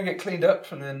 We can go and get cleaned up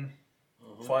and then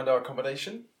find our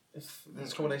accommodation. If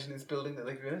there's accommodation in this building that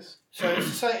they've given us. So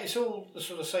it's all the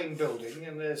sort of same building,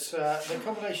 and there's the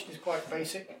accommodation is quite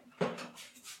basic.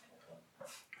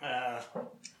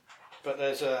 But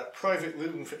there's a private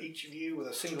room for each of you with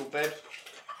a single bed.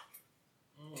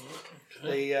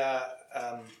 The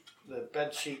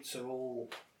bed sheets are all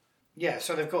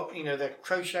so they've got they're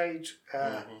crocheted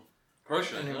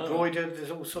crochet and embroidered.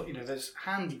 There's all sort there's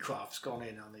handicrafts gone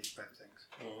in on these bed things.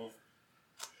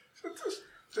 So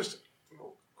just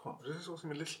does this all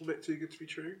seem a little bit too good to be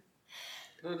true?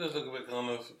 It does look a bit kind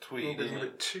of twee, A doesn't bit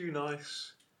it? too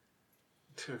nice,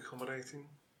 too accommodating.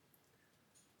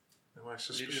 And my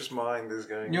suspicious mind is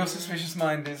going. Your suspicious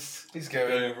mind is going.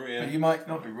 Going for it, yeah. But you might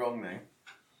not be wrong though.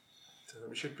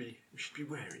 We should be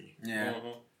wary. Yeah.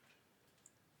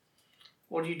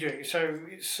 What are you doing? So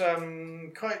it's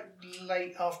quite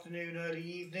late afternoon, early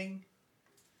evening.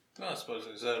 I suppose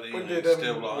it's early. When and did it's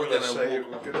still like Willa I'm say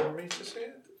gonna it would go meet us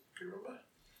here? Do you remember?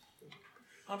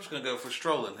 I'm just going to go for a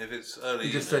stroll then. If it's early,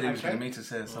 He just said he was Okay. going to meet us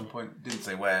here at some point. Didn't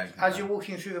say where. As you're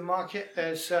walking through the market,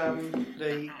 there's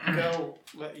the girl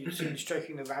that you've seen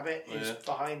stroking the rabbit is Yeah.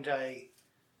 behind a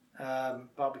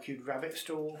barbecued rabbit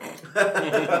stall.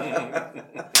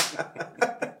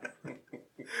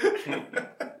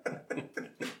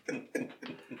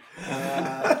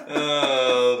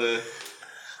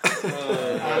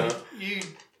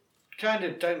 kind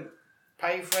of don't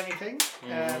pay for anything.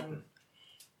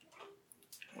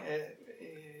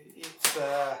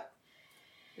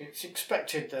 It's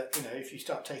expected that, you know, if you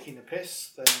start taking the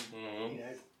piss, then you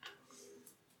know,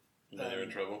 then you're in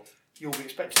trouble. you'll be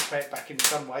expected to pay it back in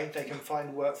some way. They can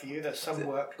find work for you. There's some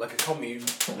work Like a commune.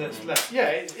 that's left. Yeah,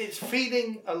 it's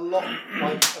feeling a lot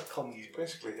like a commune.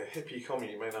 Basically, a hippie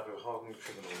commune made up of hardened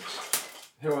criminals.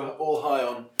 Who are all high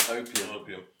on opium.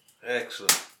 Opium.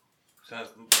 Excellent. Sounds,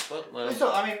 but no. It's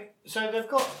not, I mean, so they've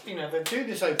got, you know, they do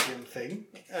this opium thing.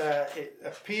 It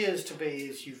appears to be,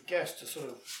 as you've guessed, a sort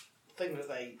of thing that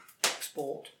they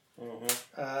export.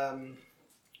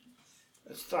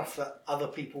 Stuff that other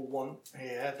people want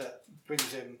here that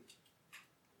brings in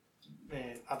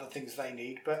other things they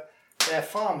need. But their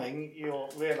farming, you're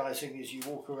realising as you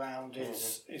walk around,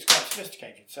 is quite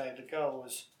sophisticated. So the girl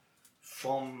was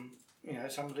from, you know,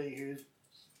 somebody who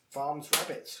farms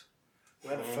rabbits.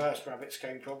 Where the first rabbits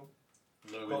came from,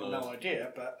 got no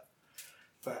idea. But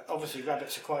obviously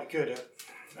rabbits are quite good at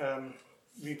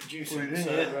reproducing.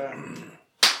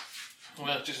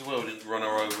 Well, just as well we didn't run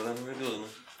her over then, really, didn't we?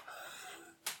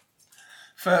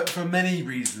 For many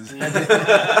reasons. Yes.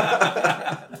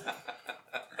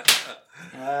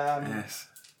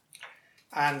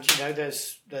 And you know,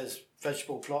 there's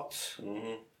vegetable plots.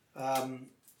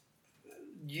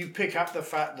 You pick up the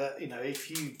fact that, you know, if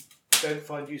you don't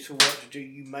find useful work to do,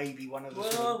 you may be one of the.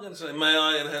 Well, I'm going to say, may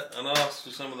I and ask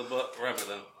for some of the rabbit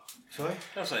then? Sorry.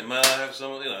 I'm saying, may I have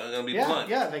some? You know, I'm going to be polite.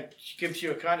 Yeah. She gives you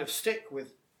a kind of stick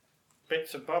with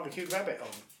bits of barbecued rabbit on.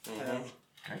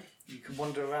 Okay. You can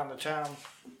wander around the town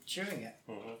chewing it.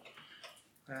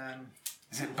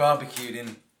 Is it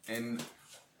barbecued in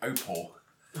Opal?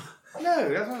 No,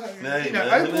 that's not. No, you know,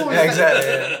 no, Opal. no. Is Yeah,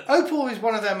 exactly. Opal is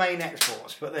one of their main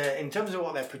exports, but in terms of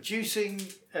what they're producing,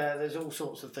 there's all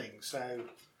sorts of things. So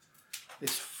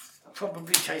this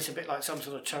probably tastes a bit like some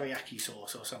sort of teriyaki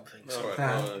sauce or something. All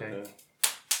right. Okay.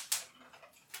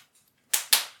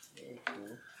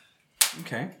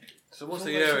 Okay. So what's So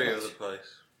the what's the area of place? the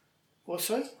place? What's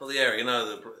so? Well, the area, you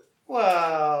know,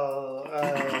 Well,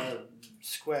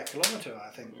 square kilometre, I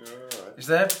think. Alright. Is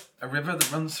there a river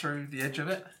that runs through the edge of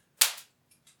it?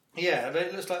 Yeah,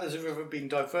 it looks like there's a river being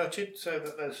diverted so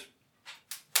that there's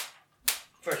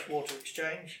freshwater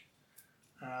exchange.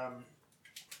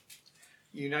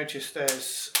 You notice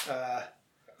there's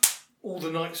all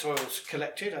the night soils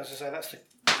collected. As I say, that's the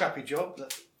crappy job,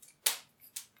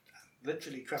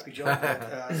 literally crappy job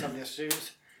that somebody has to do.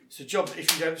 It's a job that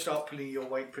if you don't start pulling your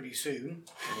weight pretty soon,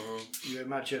 you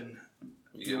imagine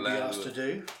you'll be asked to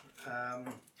do.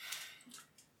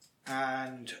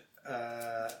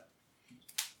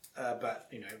 But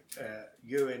you know,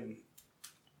 urine.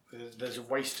 There's a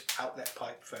waste outlet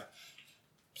pipe for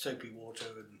soapy water,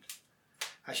 and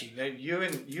actually, no,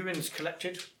 urine's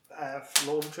collected for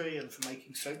laundry and for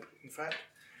making soap. In fact,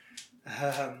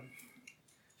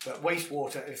 but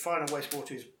wastewater, final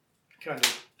wastewater is kind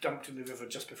of dumped in the river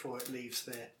just before it leaves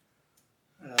the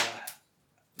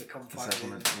confines,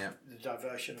 the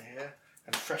diversion here,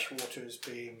 and fresh water is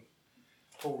being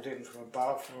pulled in from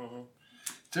above.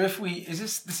 So if we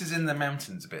this is in the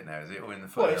mountains a bit now, is it, or in the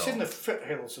Well, foothills? it's in the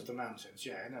foothills of the mountains,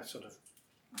 yeah, in a sort of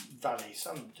valley,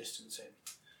 some distance in.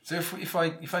 So if I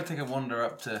take a wander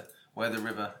up to where the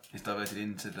river is diverted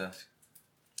into the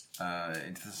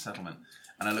settlement,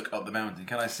 and I look up the mountain,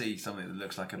 can I see something that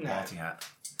looks like a party hat?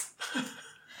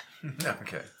 No,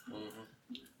 okay.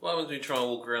 Why don't you try and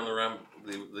walk around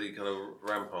the kind of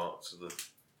ramparts of the?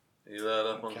 Are you allowed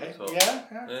up on the top?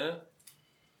 Yeah.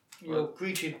 You're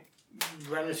greeted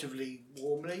relatively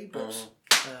warmly, but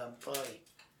by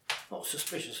not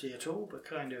suspiciously at all, but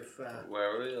kind of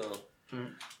warily.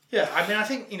 Yeah, I mean, I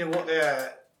think, you know, what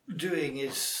they're doing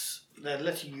is they're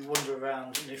letting you wander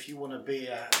around, and if you want to be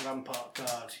a rampart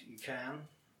guard, you can.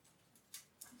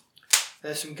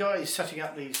 There's some guys setting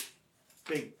up these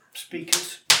big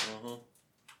speakers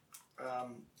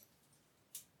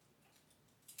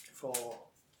for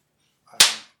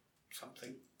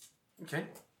something. Okay.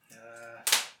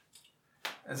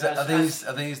 Are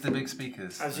these the big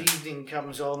speakers? As evening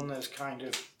comes on, there's kind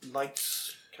of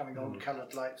lights coming on,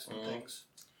 coloured lights and things.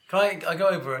 Can I go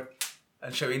over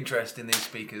and show interest in these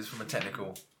speakers from a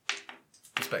technical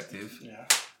perspective? Yeah.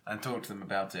 And talk to them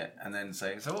about it, and then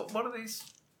say, so what are these?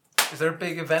 Is there a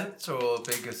big event or a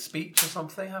big speech or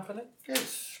something happening?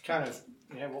 It's kind of,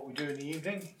 you know, what we do in the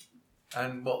evening.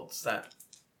 And what's that?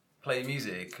 Play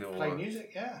music or Play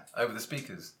music, yeah. over the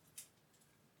speakers?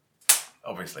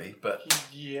 Obviously, but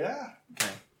Yeah.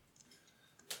 okay.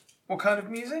 What kind of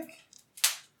music?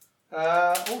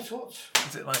 All sorts.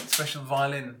 Is it like special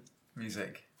violin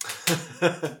music?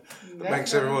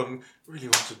 Makes everyone really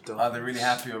want to die. Either really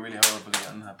happy or really horribly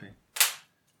unhappy.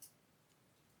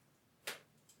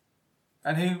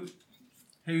 And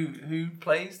who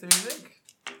plays the music?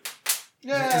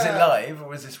 Yeah. Is it live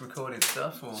or is this recorded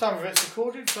stuff? Or? Some of it's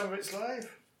recorded, some of it's live.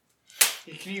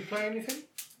 Can you play anything?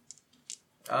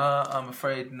 I'm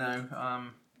afraid no.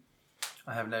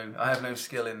 I have no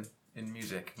skill in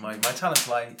music. My talents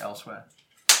lie elsewhere.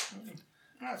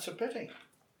 That's a pity.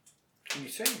 Can you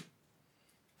sing?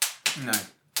 No.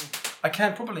 I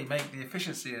can probably make the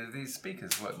efficiency of these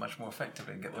speakers work much more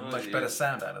effectively and get the much better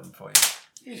sound out of them for you.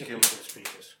 These are pretty good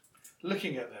speakers.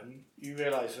 Looking at them, you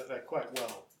realise that they're quite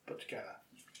well put together.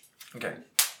 Okay.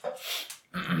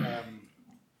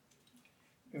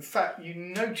 In fact, you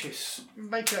notice.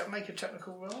 Make a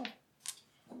technical roll.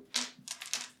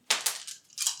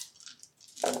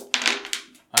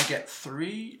 I get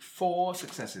 3-4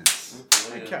 successes.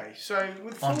 Okay, so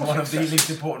with 4 On one of the successes, least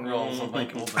important rolls I'll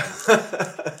make all day.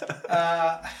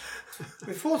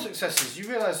 with 4 successes, you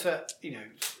realise that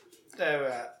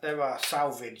there are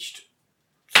salvaged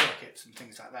circuits and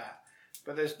things like that,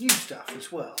 but there's new stuff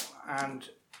as well, and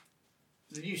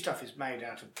the new stuff is made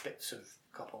out of bits of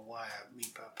copper wire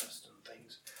repurposed and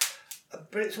things,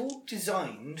 but it's all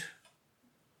designed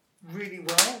really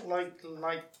well, like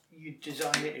you'd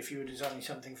design it if you were designing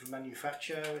something from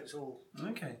manufacture. It's all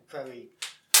Okay. very.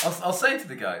 I'll say to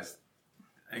the guys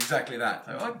exactly that.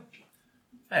 So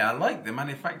I like the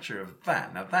manufacture of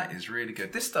that. Now that is really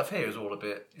good. This stuff here is all a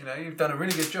bit, you've done a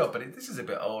really good job, but this is a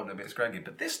bit old and a bit scraggy.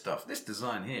 But this stuff, this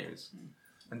design here is,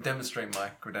 and demonstrate my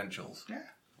credentials. Yeah.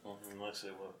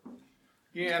 Nicely worked.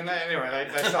 Yeah, and anyway,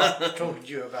 they start talking to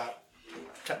you about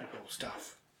technical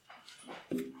stuff,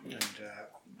 and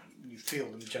you feel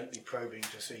them gently probing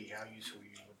to see how useful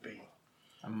you would be.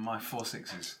 And my 4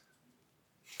 6s.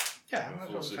 Yeah,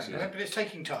 that's what I'm saying. Yeah. But it's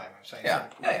taking time. I'm saying. Yeah.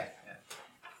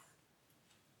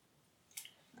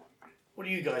 What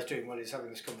are you guys doing while he's having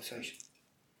this conversation?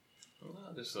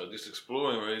 Just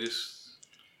exploring, really.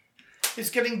 It's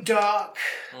getting dark.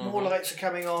 More lights are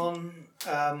coming on.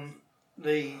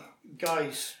 The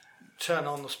guys turn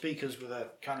on the speakers with a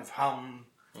kind of hum,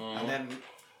 and then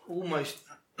almost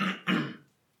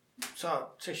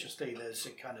surreptitiously there's a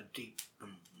kind of deep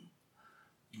boom,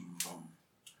 boom,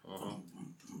 boom,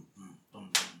 boom,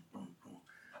 boom,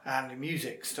 and the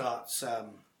music starts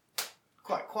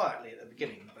quite quietly at the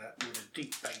beginning, but with a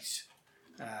deep bass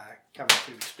coming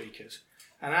through the speakers,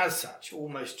 and as such,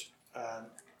 almost.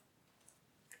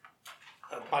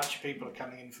 A bunch of people are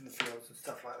coming in from the fields and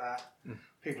stuff like that.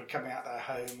 People are coming out their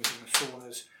homes and the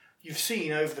saunas. You've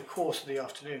seen over the course of the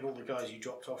afternoon all the guys you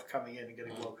dropped off coming in and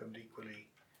getting welcomed equally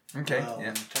well,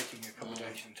 and taking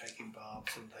accommodation, taking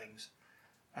baths and things.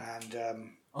 And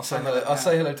I'll say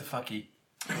hello to Fucky.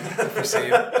 If we see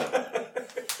him.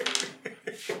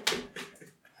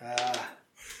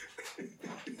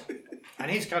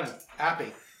 And he's kind of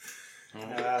happy.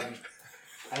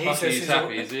 And he says He's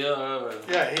happy, is he?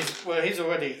 Yeah, he's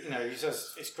already, he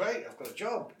says, it's great, I've got a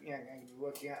job. Yeah, I'm going to be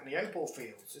working out in the opal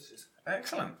fields. This is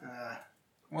Excellent.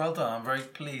 Well done. I'm very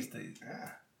pleased that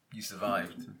you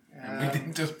survived. And we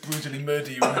didn't just brutally murder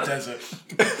you in the desert.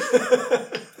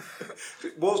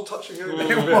 It was touching over.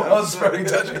 It was very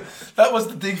touching. That was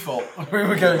the default we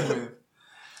were going with.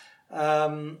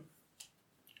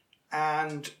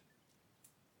 And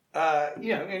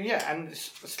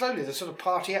slowly the sort of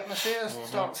party atmosphere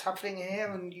starts happening here,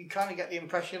 and you kind of get the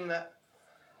impression that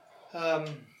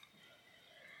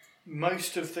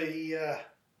most of the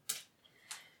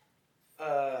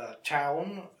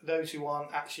town, those who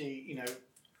aren't actually,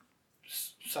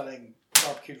 selling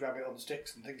barbecued rabbit on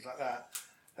sticks and things like that,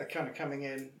 are kind of coming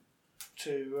in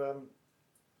to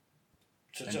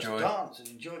just dance and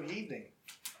enjoy the evening.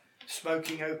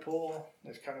 Smoking opal,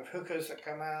 there's kind of hookers that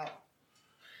come out.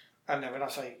 And then when I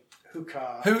say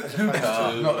hookah,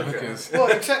 hookah, not the hookers. Well,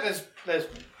 except there's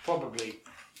probably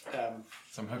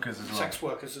some hookers as well. Sex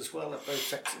workers as well of both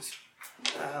sexes,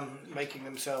 making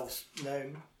themselves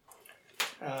known.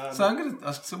 So I'm going to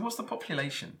ask. So what's the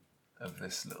population of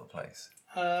this little place?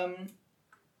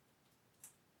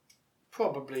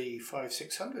 Probably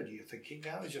 500-600. You're thinking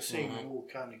now, as you're seeing them all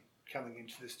kind of coming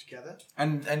into this together.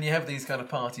 And you have these kind of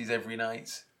parties every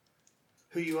night.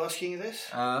 Who are you asking this?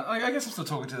 I guess I'm still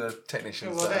talking to the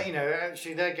technicians. Well,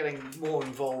 actually, they're getting more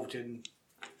involved in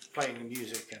playing the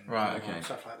music and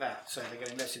stuff like that. So they're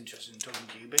getting less interested in talking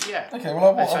to you. But yeah. Okay.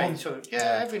 Well,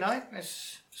 every night.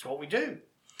 That's what we do.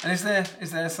 And is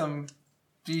there some?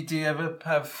 Do you ever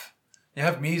have? You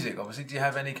have music, obviously. Do you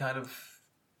have any kind of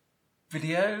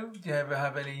video? Do you ever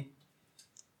have any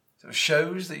sort of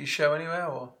shows that you show anywhere?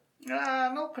 Or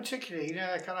Not particularly.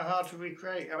 They're kind of hard to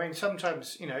recreate. I mean,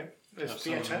 sometimes, there's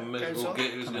theatre Some goes miserable on.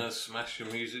 git who's going to smash your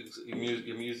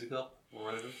music up or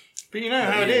whatever. But you know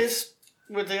how it is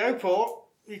with the Oport.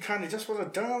 You kind of just want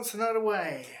to dance another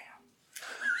way.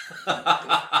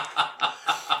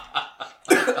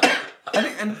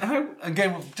 And how,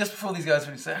 again, just before these guys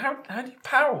finish, how do you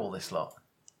power all this lot?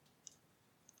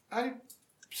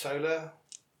 Solar,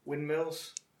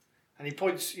 windmills, and he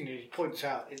points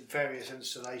out in various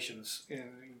installations. You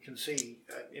can see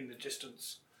in the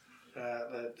distance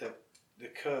the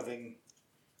curving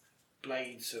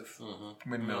blades of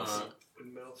Windmills.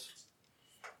 windmills.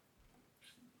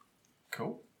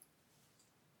 Cool.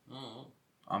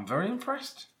 I'm very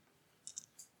impressed.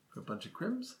 For a bunch of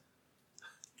crims.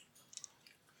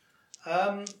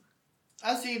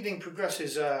 As the evening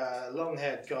progresses, a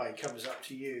long-haired guy comes up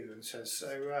to you and says, "So,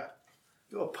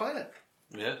 you're a pilot?"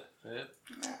 Yeah.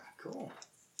 Ah, cool.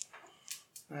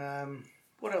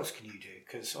 What else can you do?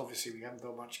 Because obviously we haven't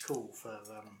got much call for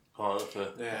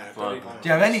Fine. Do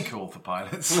you have any call for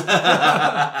pilots?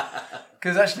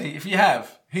 Because actually, if you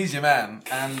have, he's your man,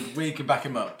 and we can back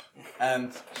him up.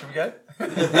 And shall we go?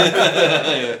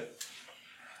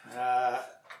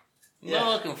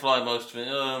 No, I can fly most of it.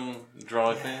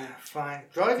 Driving. Yeah, fine.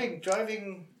 Driving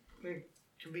can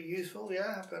be useful,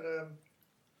 yeah, but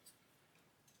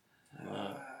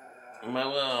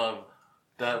Well,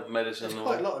 that medicine. there's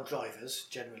quite a lot of drivers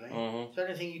generally. Is there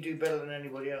anything you do better than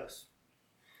anybody else?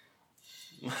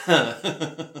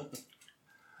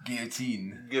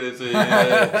 Guillotine. Get it,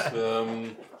 yes.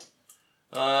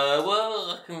 Well,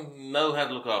 I can know how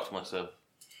to look after myself.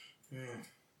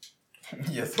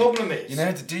 Yes. The problem is, You know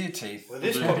how to do your teeth. with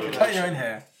this Yeah. Cut your own population,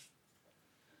 hair.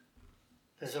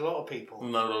 there's a lot of people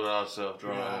No, look after myself. who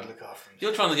know how to Driving. look after themselves.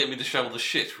 You're trying to get me to shovel the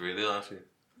shit, really, aren't you?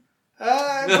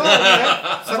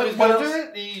 Well, somebody's What got to else? do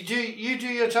it. You do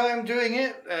your time doing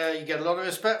it. You get a lot of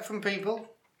respect from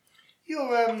people.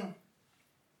 You're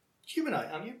humanite,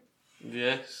 aren't you?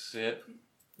 Yes, yeah.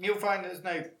 You'll find there's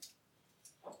no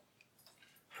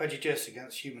prejudice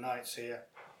against humanites here.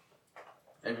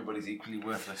 Everybody's equally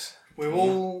worthless. We're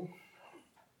all,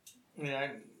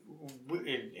 in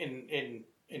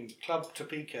Club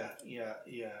Topeka, you're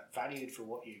valued for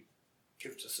what you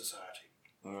give to society.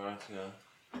 Alright, yeah.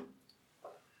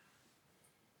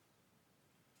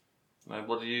 Now,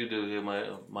 what do you do here,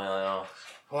 may I ask?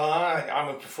 Well,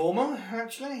 I'm a performer,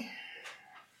 actually.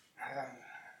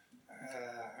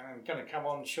 I'm going to come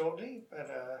on shortly, but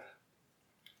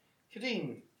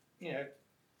Kadeem,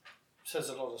 says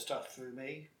a lot of stuff through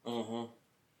me. Mm-hmm.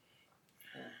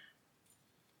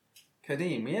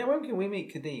 Kadeem, yeah, when can we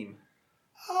meet Kadeem?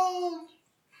 Oh,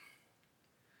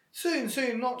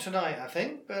 soon, not tonight, I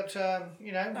think, but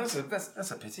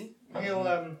That's a pity.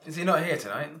 he'll Is he not here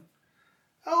tonight?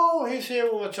 he's here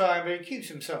all the time, but he keeps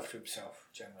himself to himself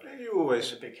generally. You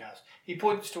always. In a big house. He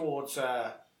points towards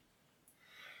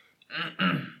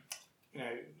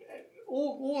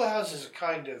all the houses are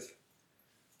kind of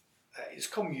it's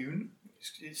commune.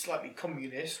 It's slightly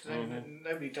communist, and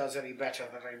nobody does any better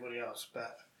than anybody else.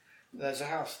 But there's a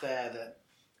house there that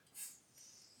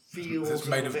feels It's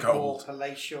made a of bit gold. more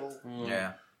palatial.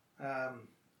 Yeah.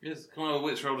 Yes, can I have a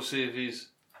wits roll to see if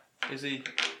is he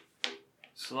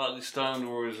slightly stoned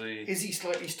or is he... Is he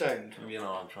slightly stoned?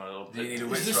 I'm trying to... Do you need a Is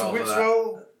wits this roll a for wits that?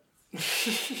 roll?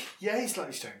 Yeah, he's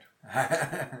slightly stoned.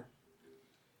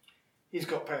 He's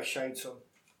got a pair of shades on.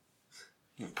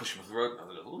 Push him off the road. Have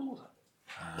a little... Ooh.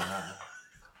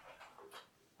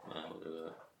 Look at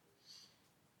that.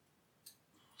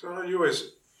 So are you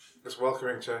always just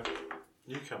welcoming to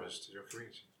newcomers to your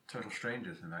community? Total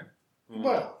strangers, in fact.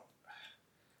 Well,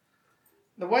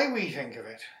 the way we think of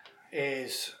it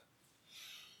is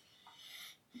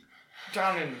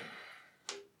down in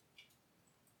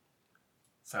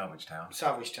Salvage Town.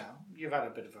 Salvage Town, you've had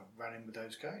a bit of a run-in with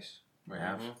those guys. We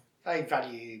have. They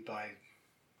value you by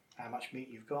how much meat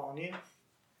you've got on you.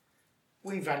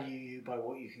 We value you by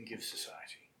what you can give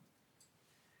society.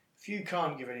 If you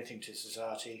can't give anything to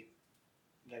society,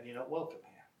 then you're not welcome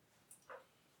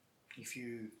here. If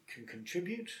you can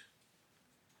contribute,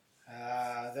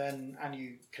 and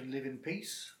you can live in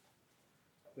peace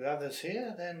with others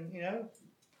here, then,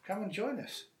 come and join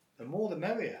us. The more the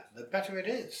merrier, the better it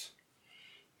is.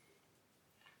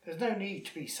 There's no need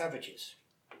to be savages.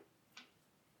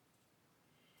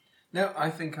 No,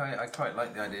 I think I quite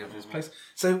like the idea of this place.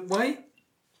 So, why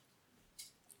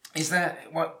is there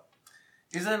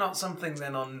not something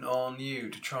then on you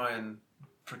to try and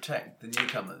protect the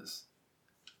newcomers?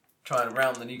 Try and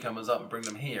round the newcomers up and bring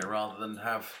them here rather than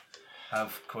have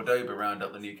have Cordoba round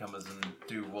up the newcomers and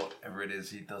do whatever it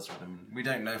is he does with them. We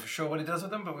don't know for sure what he does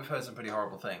with them, but we've heard some pretty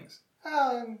horrible things.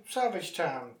 Salvage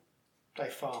Town, they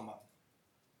farm them.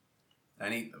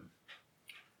 And eat them.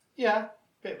 Yeah,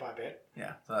 bit by bit.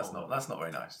 Yeah, so that's not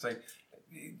very nice. So,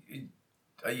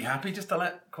 are you happy just to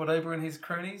let Cordoba and his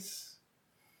cronies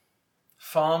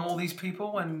farm all these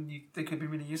people when they could be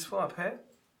really useful up here?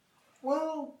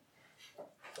 Well,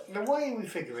 the way we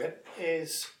figure it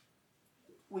is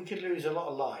we could lose a lot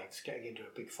of lives getting into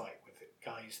a big fight with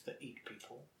guys that eat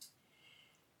people.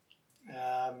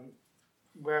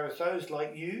 Whereas those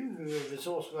like you, who are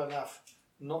resourceful enough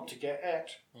not to get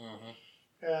et,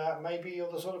 maybe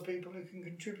you're the sort of people who can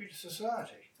contribute to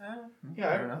society.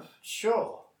 Fair enough.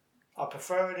 Sure, I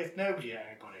prefer it if nobody ate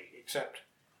anybody, except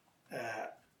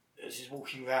as he's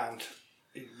walking round,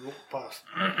 he walked past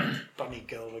Bunny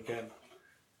Girl again,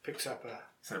 picks up a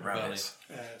So rabbits.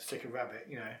 stick of rabbit.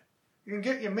 You can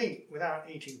get your meat without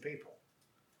eating people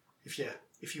if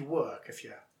you work, if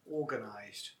you're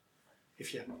organised,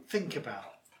 if you think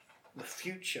about the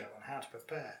future and how to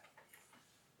prepare.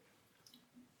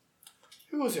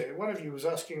 Who was it? One of you was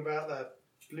asking about the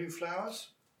blue flowers.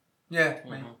 Yeah,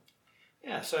 me.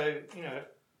 Yeah, so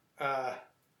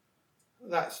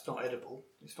that's not edible.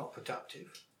 It's not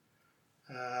productive,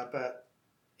 but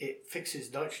it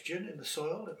fixes nitrogen in the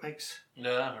soil. It makes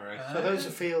so those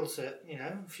are fields that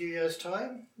a few years'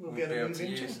 time we'll be able to move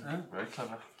into. Very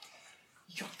clever.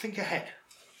 You got to think ahead.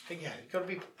 You've got to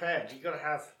be prepared. You've got to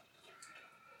have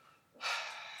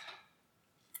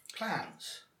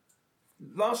plans.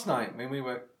 Last night, when we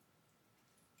were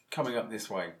coming up this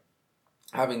way,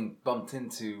 having bumped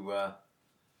into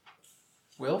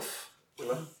Willa,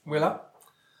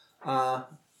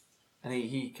 and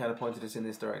he kind of pointed us in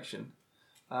this direction.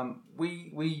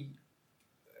 We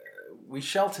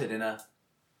sheltered in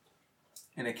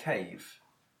a cave.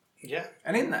 Yeah.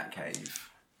 And in that cave,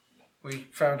 we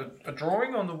found a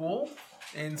drawing on the wall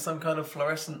in some kind of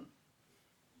fluorescent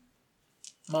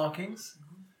markings,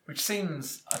 which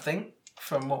seems, I think,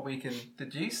 from what we can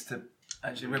deduce, to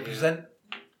actually represent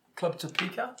Club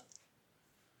Topeka.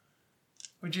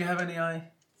 Would you have any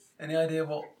idea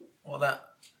what that...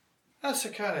 That's a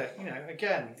kind of,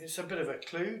 again, it's a bit of a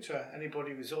clue to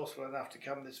anybody resourceful enough to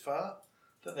come this far,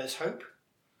 that there's hope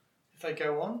if they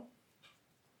go on.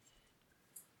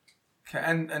 Okay,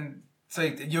 and so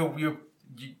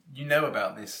you know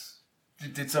about this?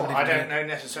 Did somebody? Well, I don't know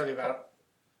necessarily about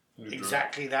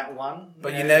exactly that one.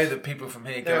 But you know that people from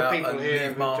here go there are out people and here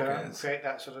leave who markers. create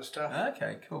that sort of stuff.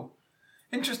 Okay, cool.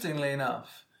 Interestingly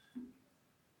enough,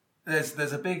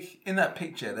 there's a big in that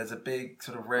picture. There's a big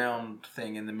sort of round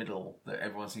thing in the middle that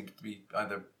everyone seems to be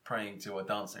either praying to or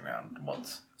dancing around. Do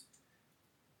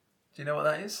you know what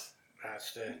that is?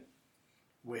 That's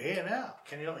we're here now.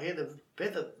 Can you not hear the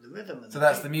rhythm? And So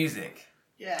that's the music.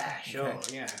 Yeah, sure.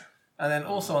 Okay. Yeah. And then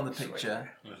also on the picture,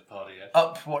 Party,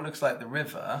 up what looks like the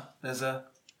river, there's a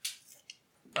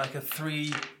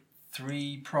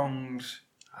three-pronged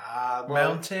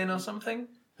mountain or something.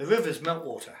 The river's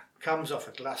meltwater comes off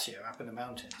a glacier up in the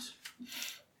mountains.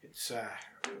 It's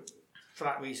for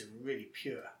that reason really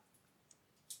pure.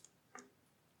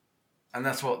 And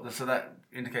that's so that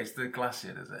indicates the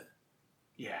glacier, does it?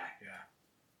 Yeah.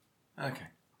 Okay.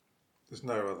 There's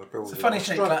no other building funny or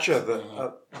shaped structure glass.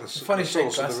 that the funny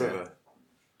source shaped of the glacier. river.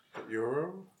 But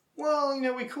Euro?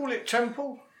 Well, we call it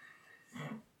temple.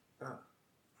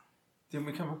 Didn't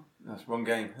we come up? That's wrong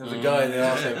game. There's a guy in the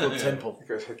Arsenal called Temple He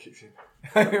goes head kicks in.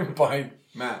 by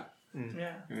Matt,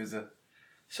 Yeah. who was a...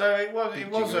 So it was Big a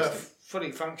jingoistic.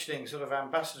 fully functioning sort of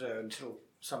ambassador until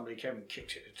somebody came and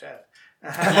kicked it to death.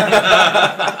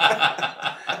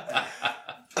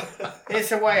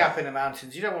 It's a way up in the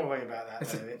mountains. You don't want to worry about that.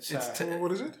 Well,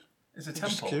 what is it? It's a I'm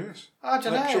just temple. curious. I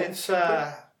don't know. Actual It's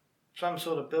some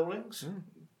sort of buildings,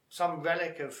 some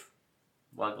relic of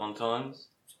Bygone times.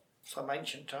 some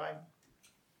ancient time.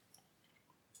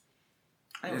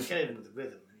 And we get in with the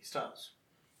rhythm, and he starts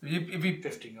Have you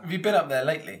drifting on. been up there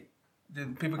lately?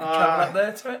 Did people travel up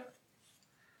there to it?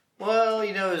 Well,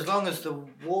 as long as the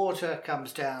water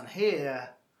comes down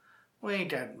here, we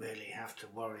don't really have to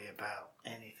worry about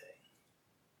anything.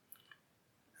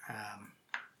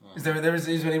 Is there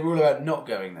any rule about not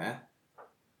going there?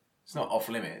 It's not off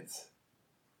limits.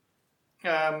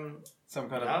 Some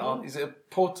kind of... Is it a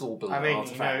portal building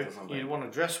artifact or something? you want to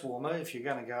dress warmer if you're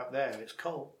going to go up there. It's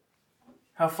cold.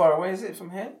 How far away is it from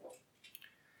here?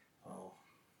 Oh,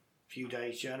 a few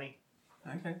days' journey.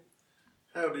 Okay.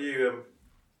 How do you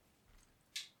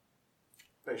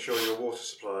make sure your water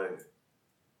supply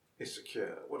is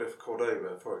secure? What if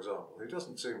Cordoba, for example, who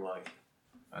doesn't seem like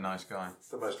A nice guy.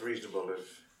 the most reasonable of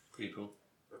People.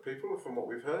 people from what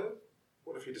we've heard?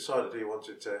 What if he decided he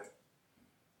wanted to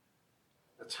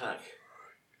attack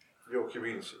your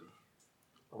community?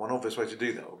 And one obvious way to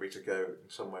do that would be to go and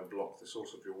somewhere block the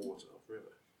source of your water off the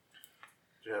river.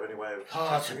 Do you have any way of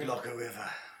Hard to attacking block a river.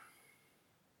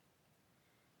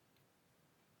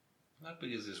 How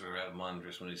big is this river out of my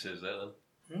interest when he says that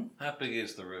then? How big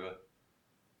is the river?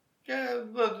 Yeah,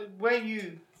 well,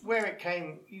 where it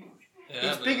came,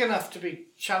 it's big enough to be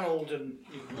channeled and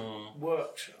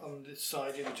worked on this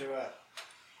side into a.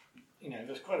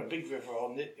 There's quite a big river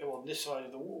on this side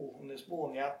of the wall, and there's more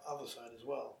on the other side as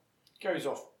well. It goes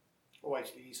off away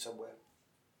to the east somewhere,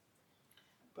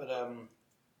 but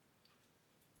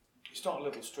it's not a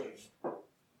little stream.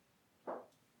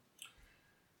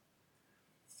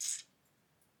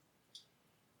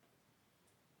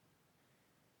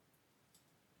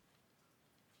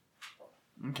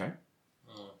 Okay.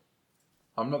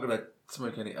 I'm not going to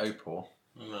smoke any opal.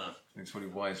 No. I think it's probably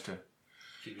wise to.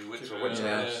 Keep your wits Keep around.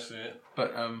 your wits Yeah.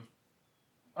 But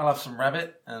I'll have some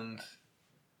rabbit and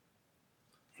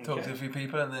talk Okay. to a few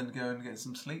people and then go and get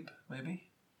some sleep, maybe.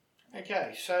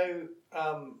 Okay, so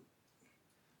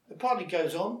the party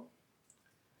goes on.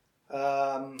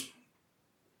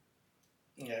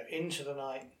 Into the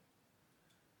night,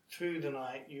 through the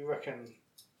night. You reckon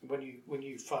when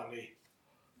you finally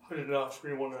had enough,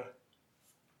 you want to.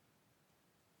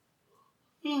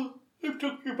 Oh, I'm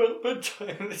talking about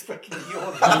bedtime. It's making me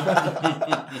yawn.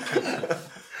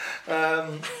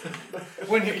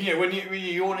 When you're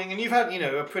yawning, and you've had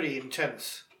a pretty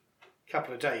intense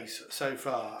couple of days so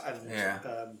far,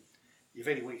 and you've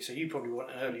only week, so you probably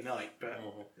want an early night, but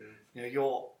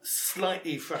you're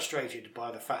slightly frustrated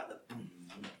by the fact that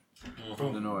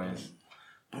The noise.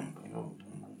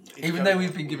 it's Even going though we've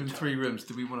on been all given the time. 3 rooms,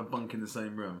 do we want to bunk in the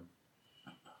same room?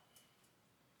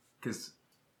 Because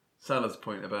Salah's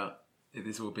point about it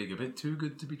is all being a bit too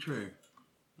good to be true.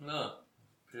 No.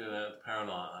 Pure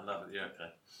paranoid. I love it. Yeah,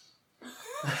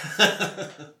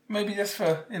 okay. Maybe just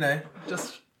for,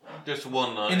 Just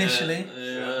one night. Initially.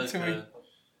 Yeah, Until okay. we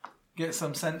get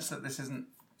some sense that this isn't.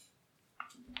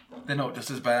 They're not just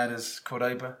as bad as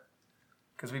Cordoba.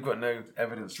 Because we've got no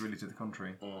evidence really to the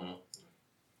contrary.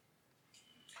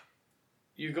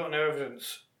 You've got no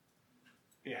evidence.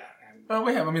 Yeah. Well,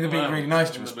 we have. I mean, they're being really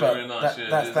nice to us, They're but very nice,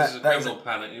 that this is a is criminal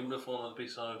planet. You would have thought it'd be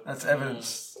so. that's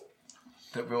evidence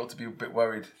that we ought to be a bit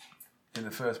worried in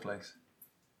the first place.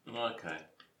 Okay.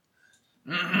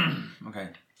 Okay.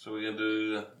 So we're going to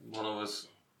do one of us.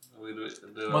 We do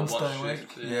a One watch stay awake?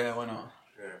 shift, Yeah, why not?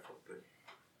 Yeah, probably.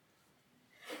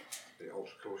 Be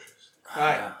ultra cautious.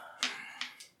 Right.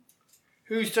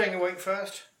 Who's staying awake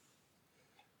first?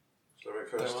 So wait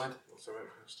first. Don't mind. So wait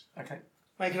first. Okay.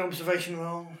 Make an observation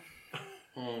roll.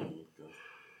 I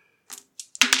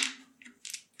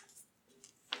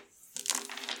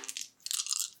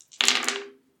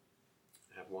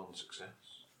have 1 success.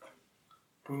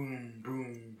 Boom,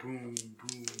 boom, boom,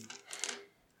 boom.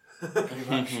 Pretty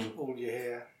much all you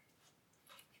hear.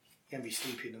 You're going to be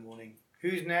sleepy in the morning.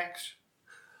 Who's next?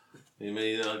 You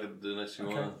mean I could do next thing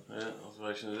you Okay. want? Yeah,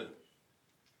 observation is it?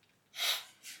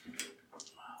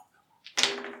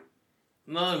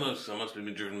 No, I must have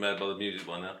been driven mad by the music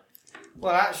by now.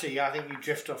 Well, actually, I think you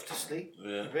drift off to sleep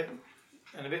Yeah. a bit.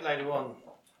 And a bit later on,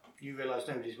 you realise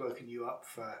nobody's woken you up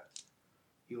for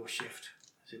your shift,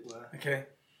 as it were. Okay.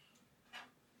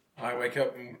 I wake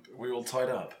up and we're all tied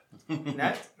up.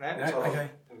 No? Yeah,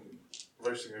 okay.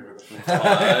 Roasting over the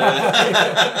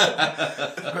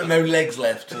Got no legs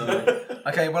left.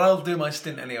 Okay, well, I'll do my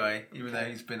stint anyway, even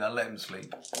though I'll let him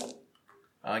sleep.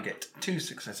 I get 2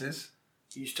 successes.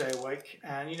 You stay awake,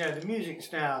 and the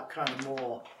music's now kind of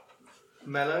more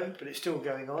mellow, but it's still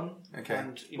going on. Okay.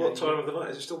 And, What time of the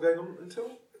night is it still going on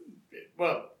until?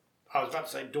 Well, I was about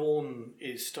to say dawn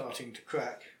is starting to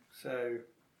crack, so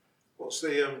What's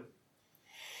the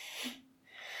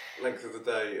length of the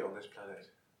day on this planet?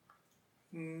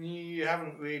 you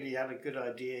haven't really had a good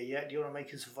idea yet. Do you want to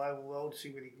make a survival roll to see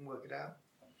whether you can work it out?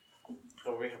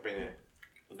 Oh, we have been here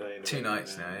a day. And a 2 bit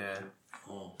nights now, yeah.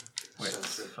 Oh. Wait,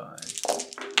 Sounds good.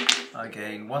 5. I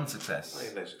gain 1 success. I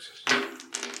have no success.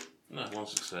 No, 1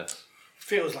 success.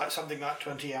 Feels like something like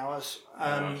 20 hours.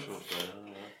 Sure, so,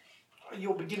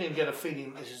 You're beginning to get a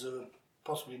feeling that this is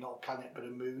possibly not a planet but a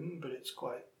moon, but it's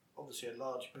quite obviously a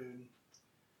large moon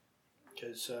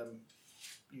because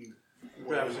you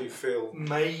Gravity feel.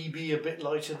 maybe a bit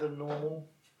lighter than normal,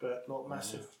 but not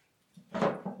massive.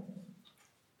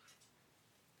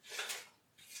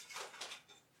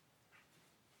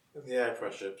 And the air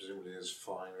pressure presumably is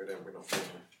fine. We're not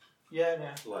feeling Yeah,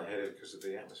 no. lightheaded because of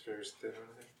the atmosphere is thin or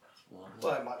anything.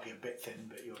 Well, it might be a bit thin,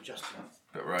 but you're adjusting.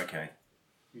 But we're okay.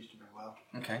 reasonably well.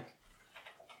 Okay.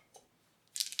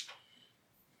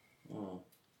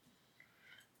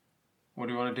 What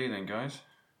do you want to do then, guys?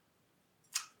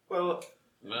 Well,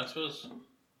 I suppose.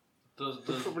 Does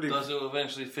Probably- it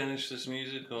eventually finish this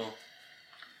music or?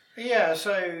 Yeah,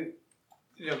 so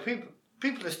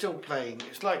people are still playing.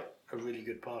 It's like a really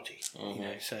good party,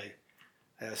 So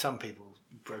some people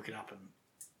broken up and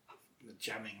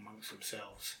jamming amongst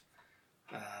themselves,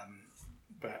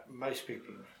 but most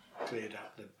people have cleared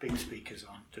up. The big speakers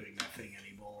aren't doing their thing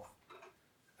anymore,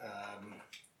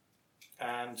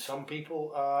 and some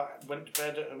people went to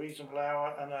bed at a reasonable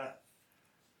hour and are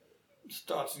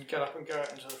starting to get up and go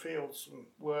out into the fields and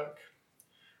work.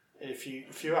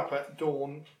 If you're up at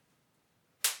dawn.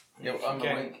 Yeah, If you I'm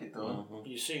get- awake at dawn.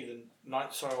 You see the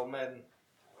Night Sorrel men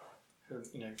who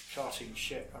are, carting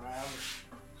shit around.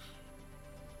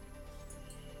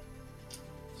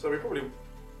 so we probably.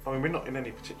 I mean, we're not in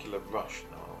any particular rush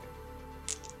now, are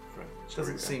we?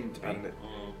 Doesn't seem to be. And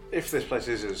if this place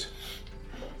is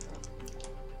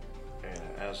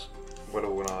as well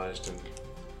organised and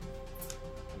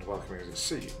welcoming as it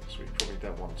seems, we probably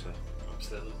don't want to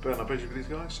burn our bridges with these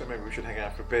guys. So maybe we should hang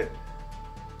out for a bit.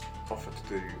 Offer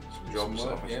to do some jobs.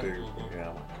 work, Offer yeah. to do,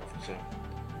 offer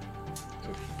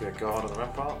to be a guard on the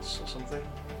ramparts or something.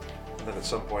 And then at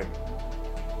some point,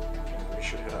 we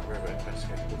should head upriver and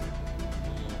investigate.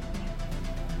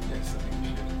 Yes, I think we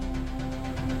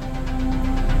should.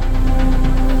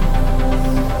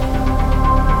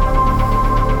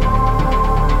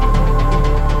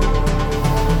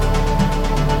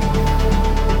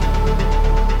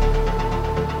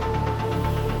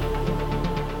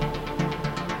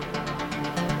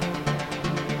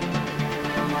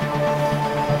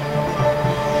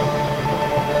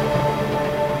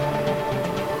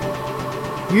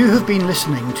 You have been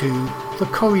listening to The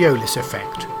Coriolis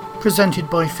Effect, presented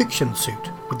by Fiction Suit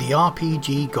with the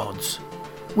RPG Gods,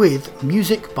 with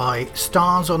music by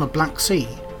Stars on a Black Sea,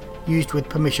 used with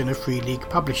permission of Free League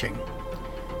Publishing.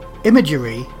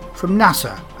 Imagery from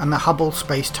NASA and the Hubble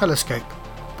Space Telescope,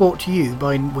 brought to you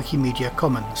by Wikimedia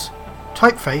Commons.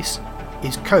 Typeface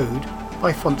is Code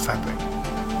by Font Fabric.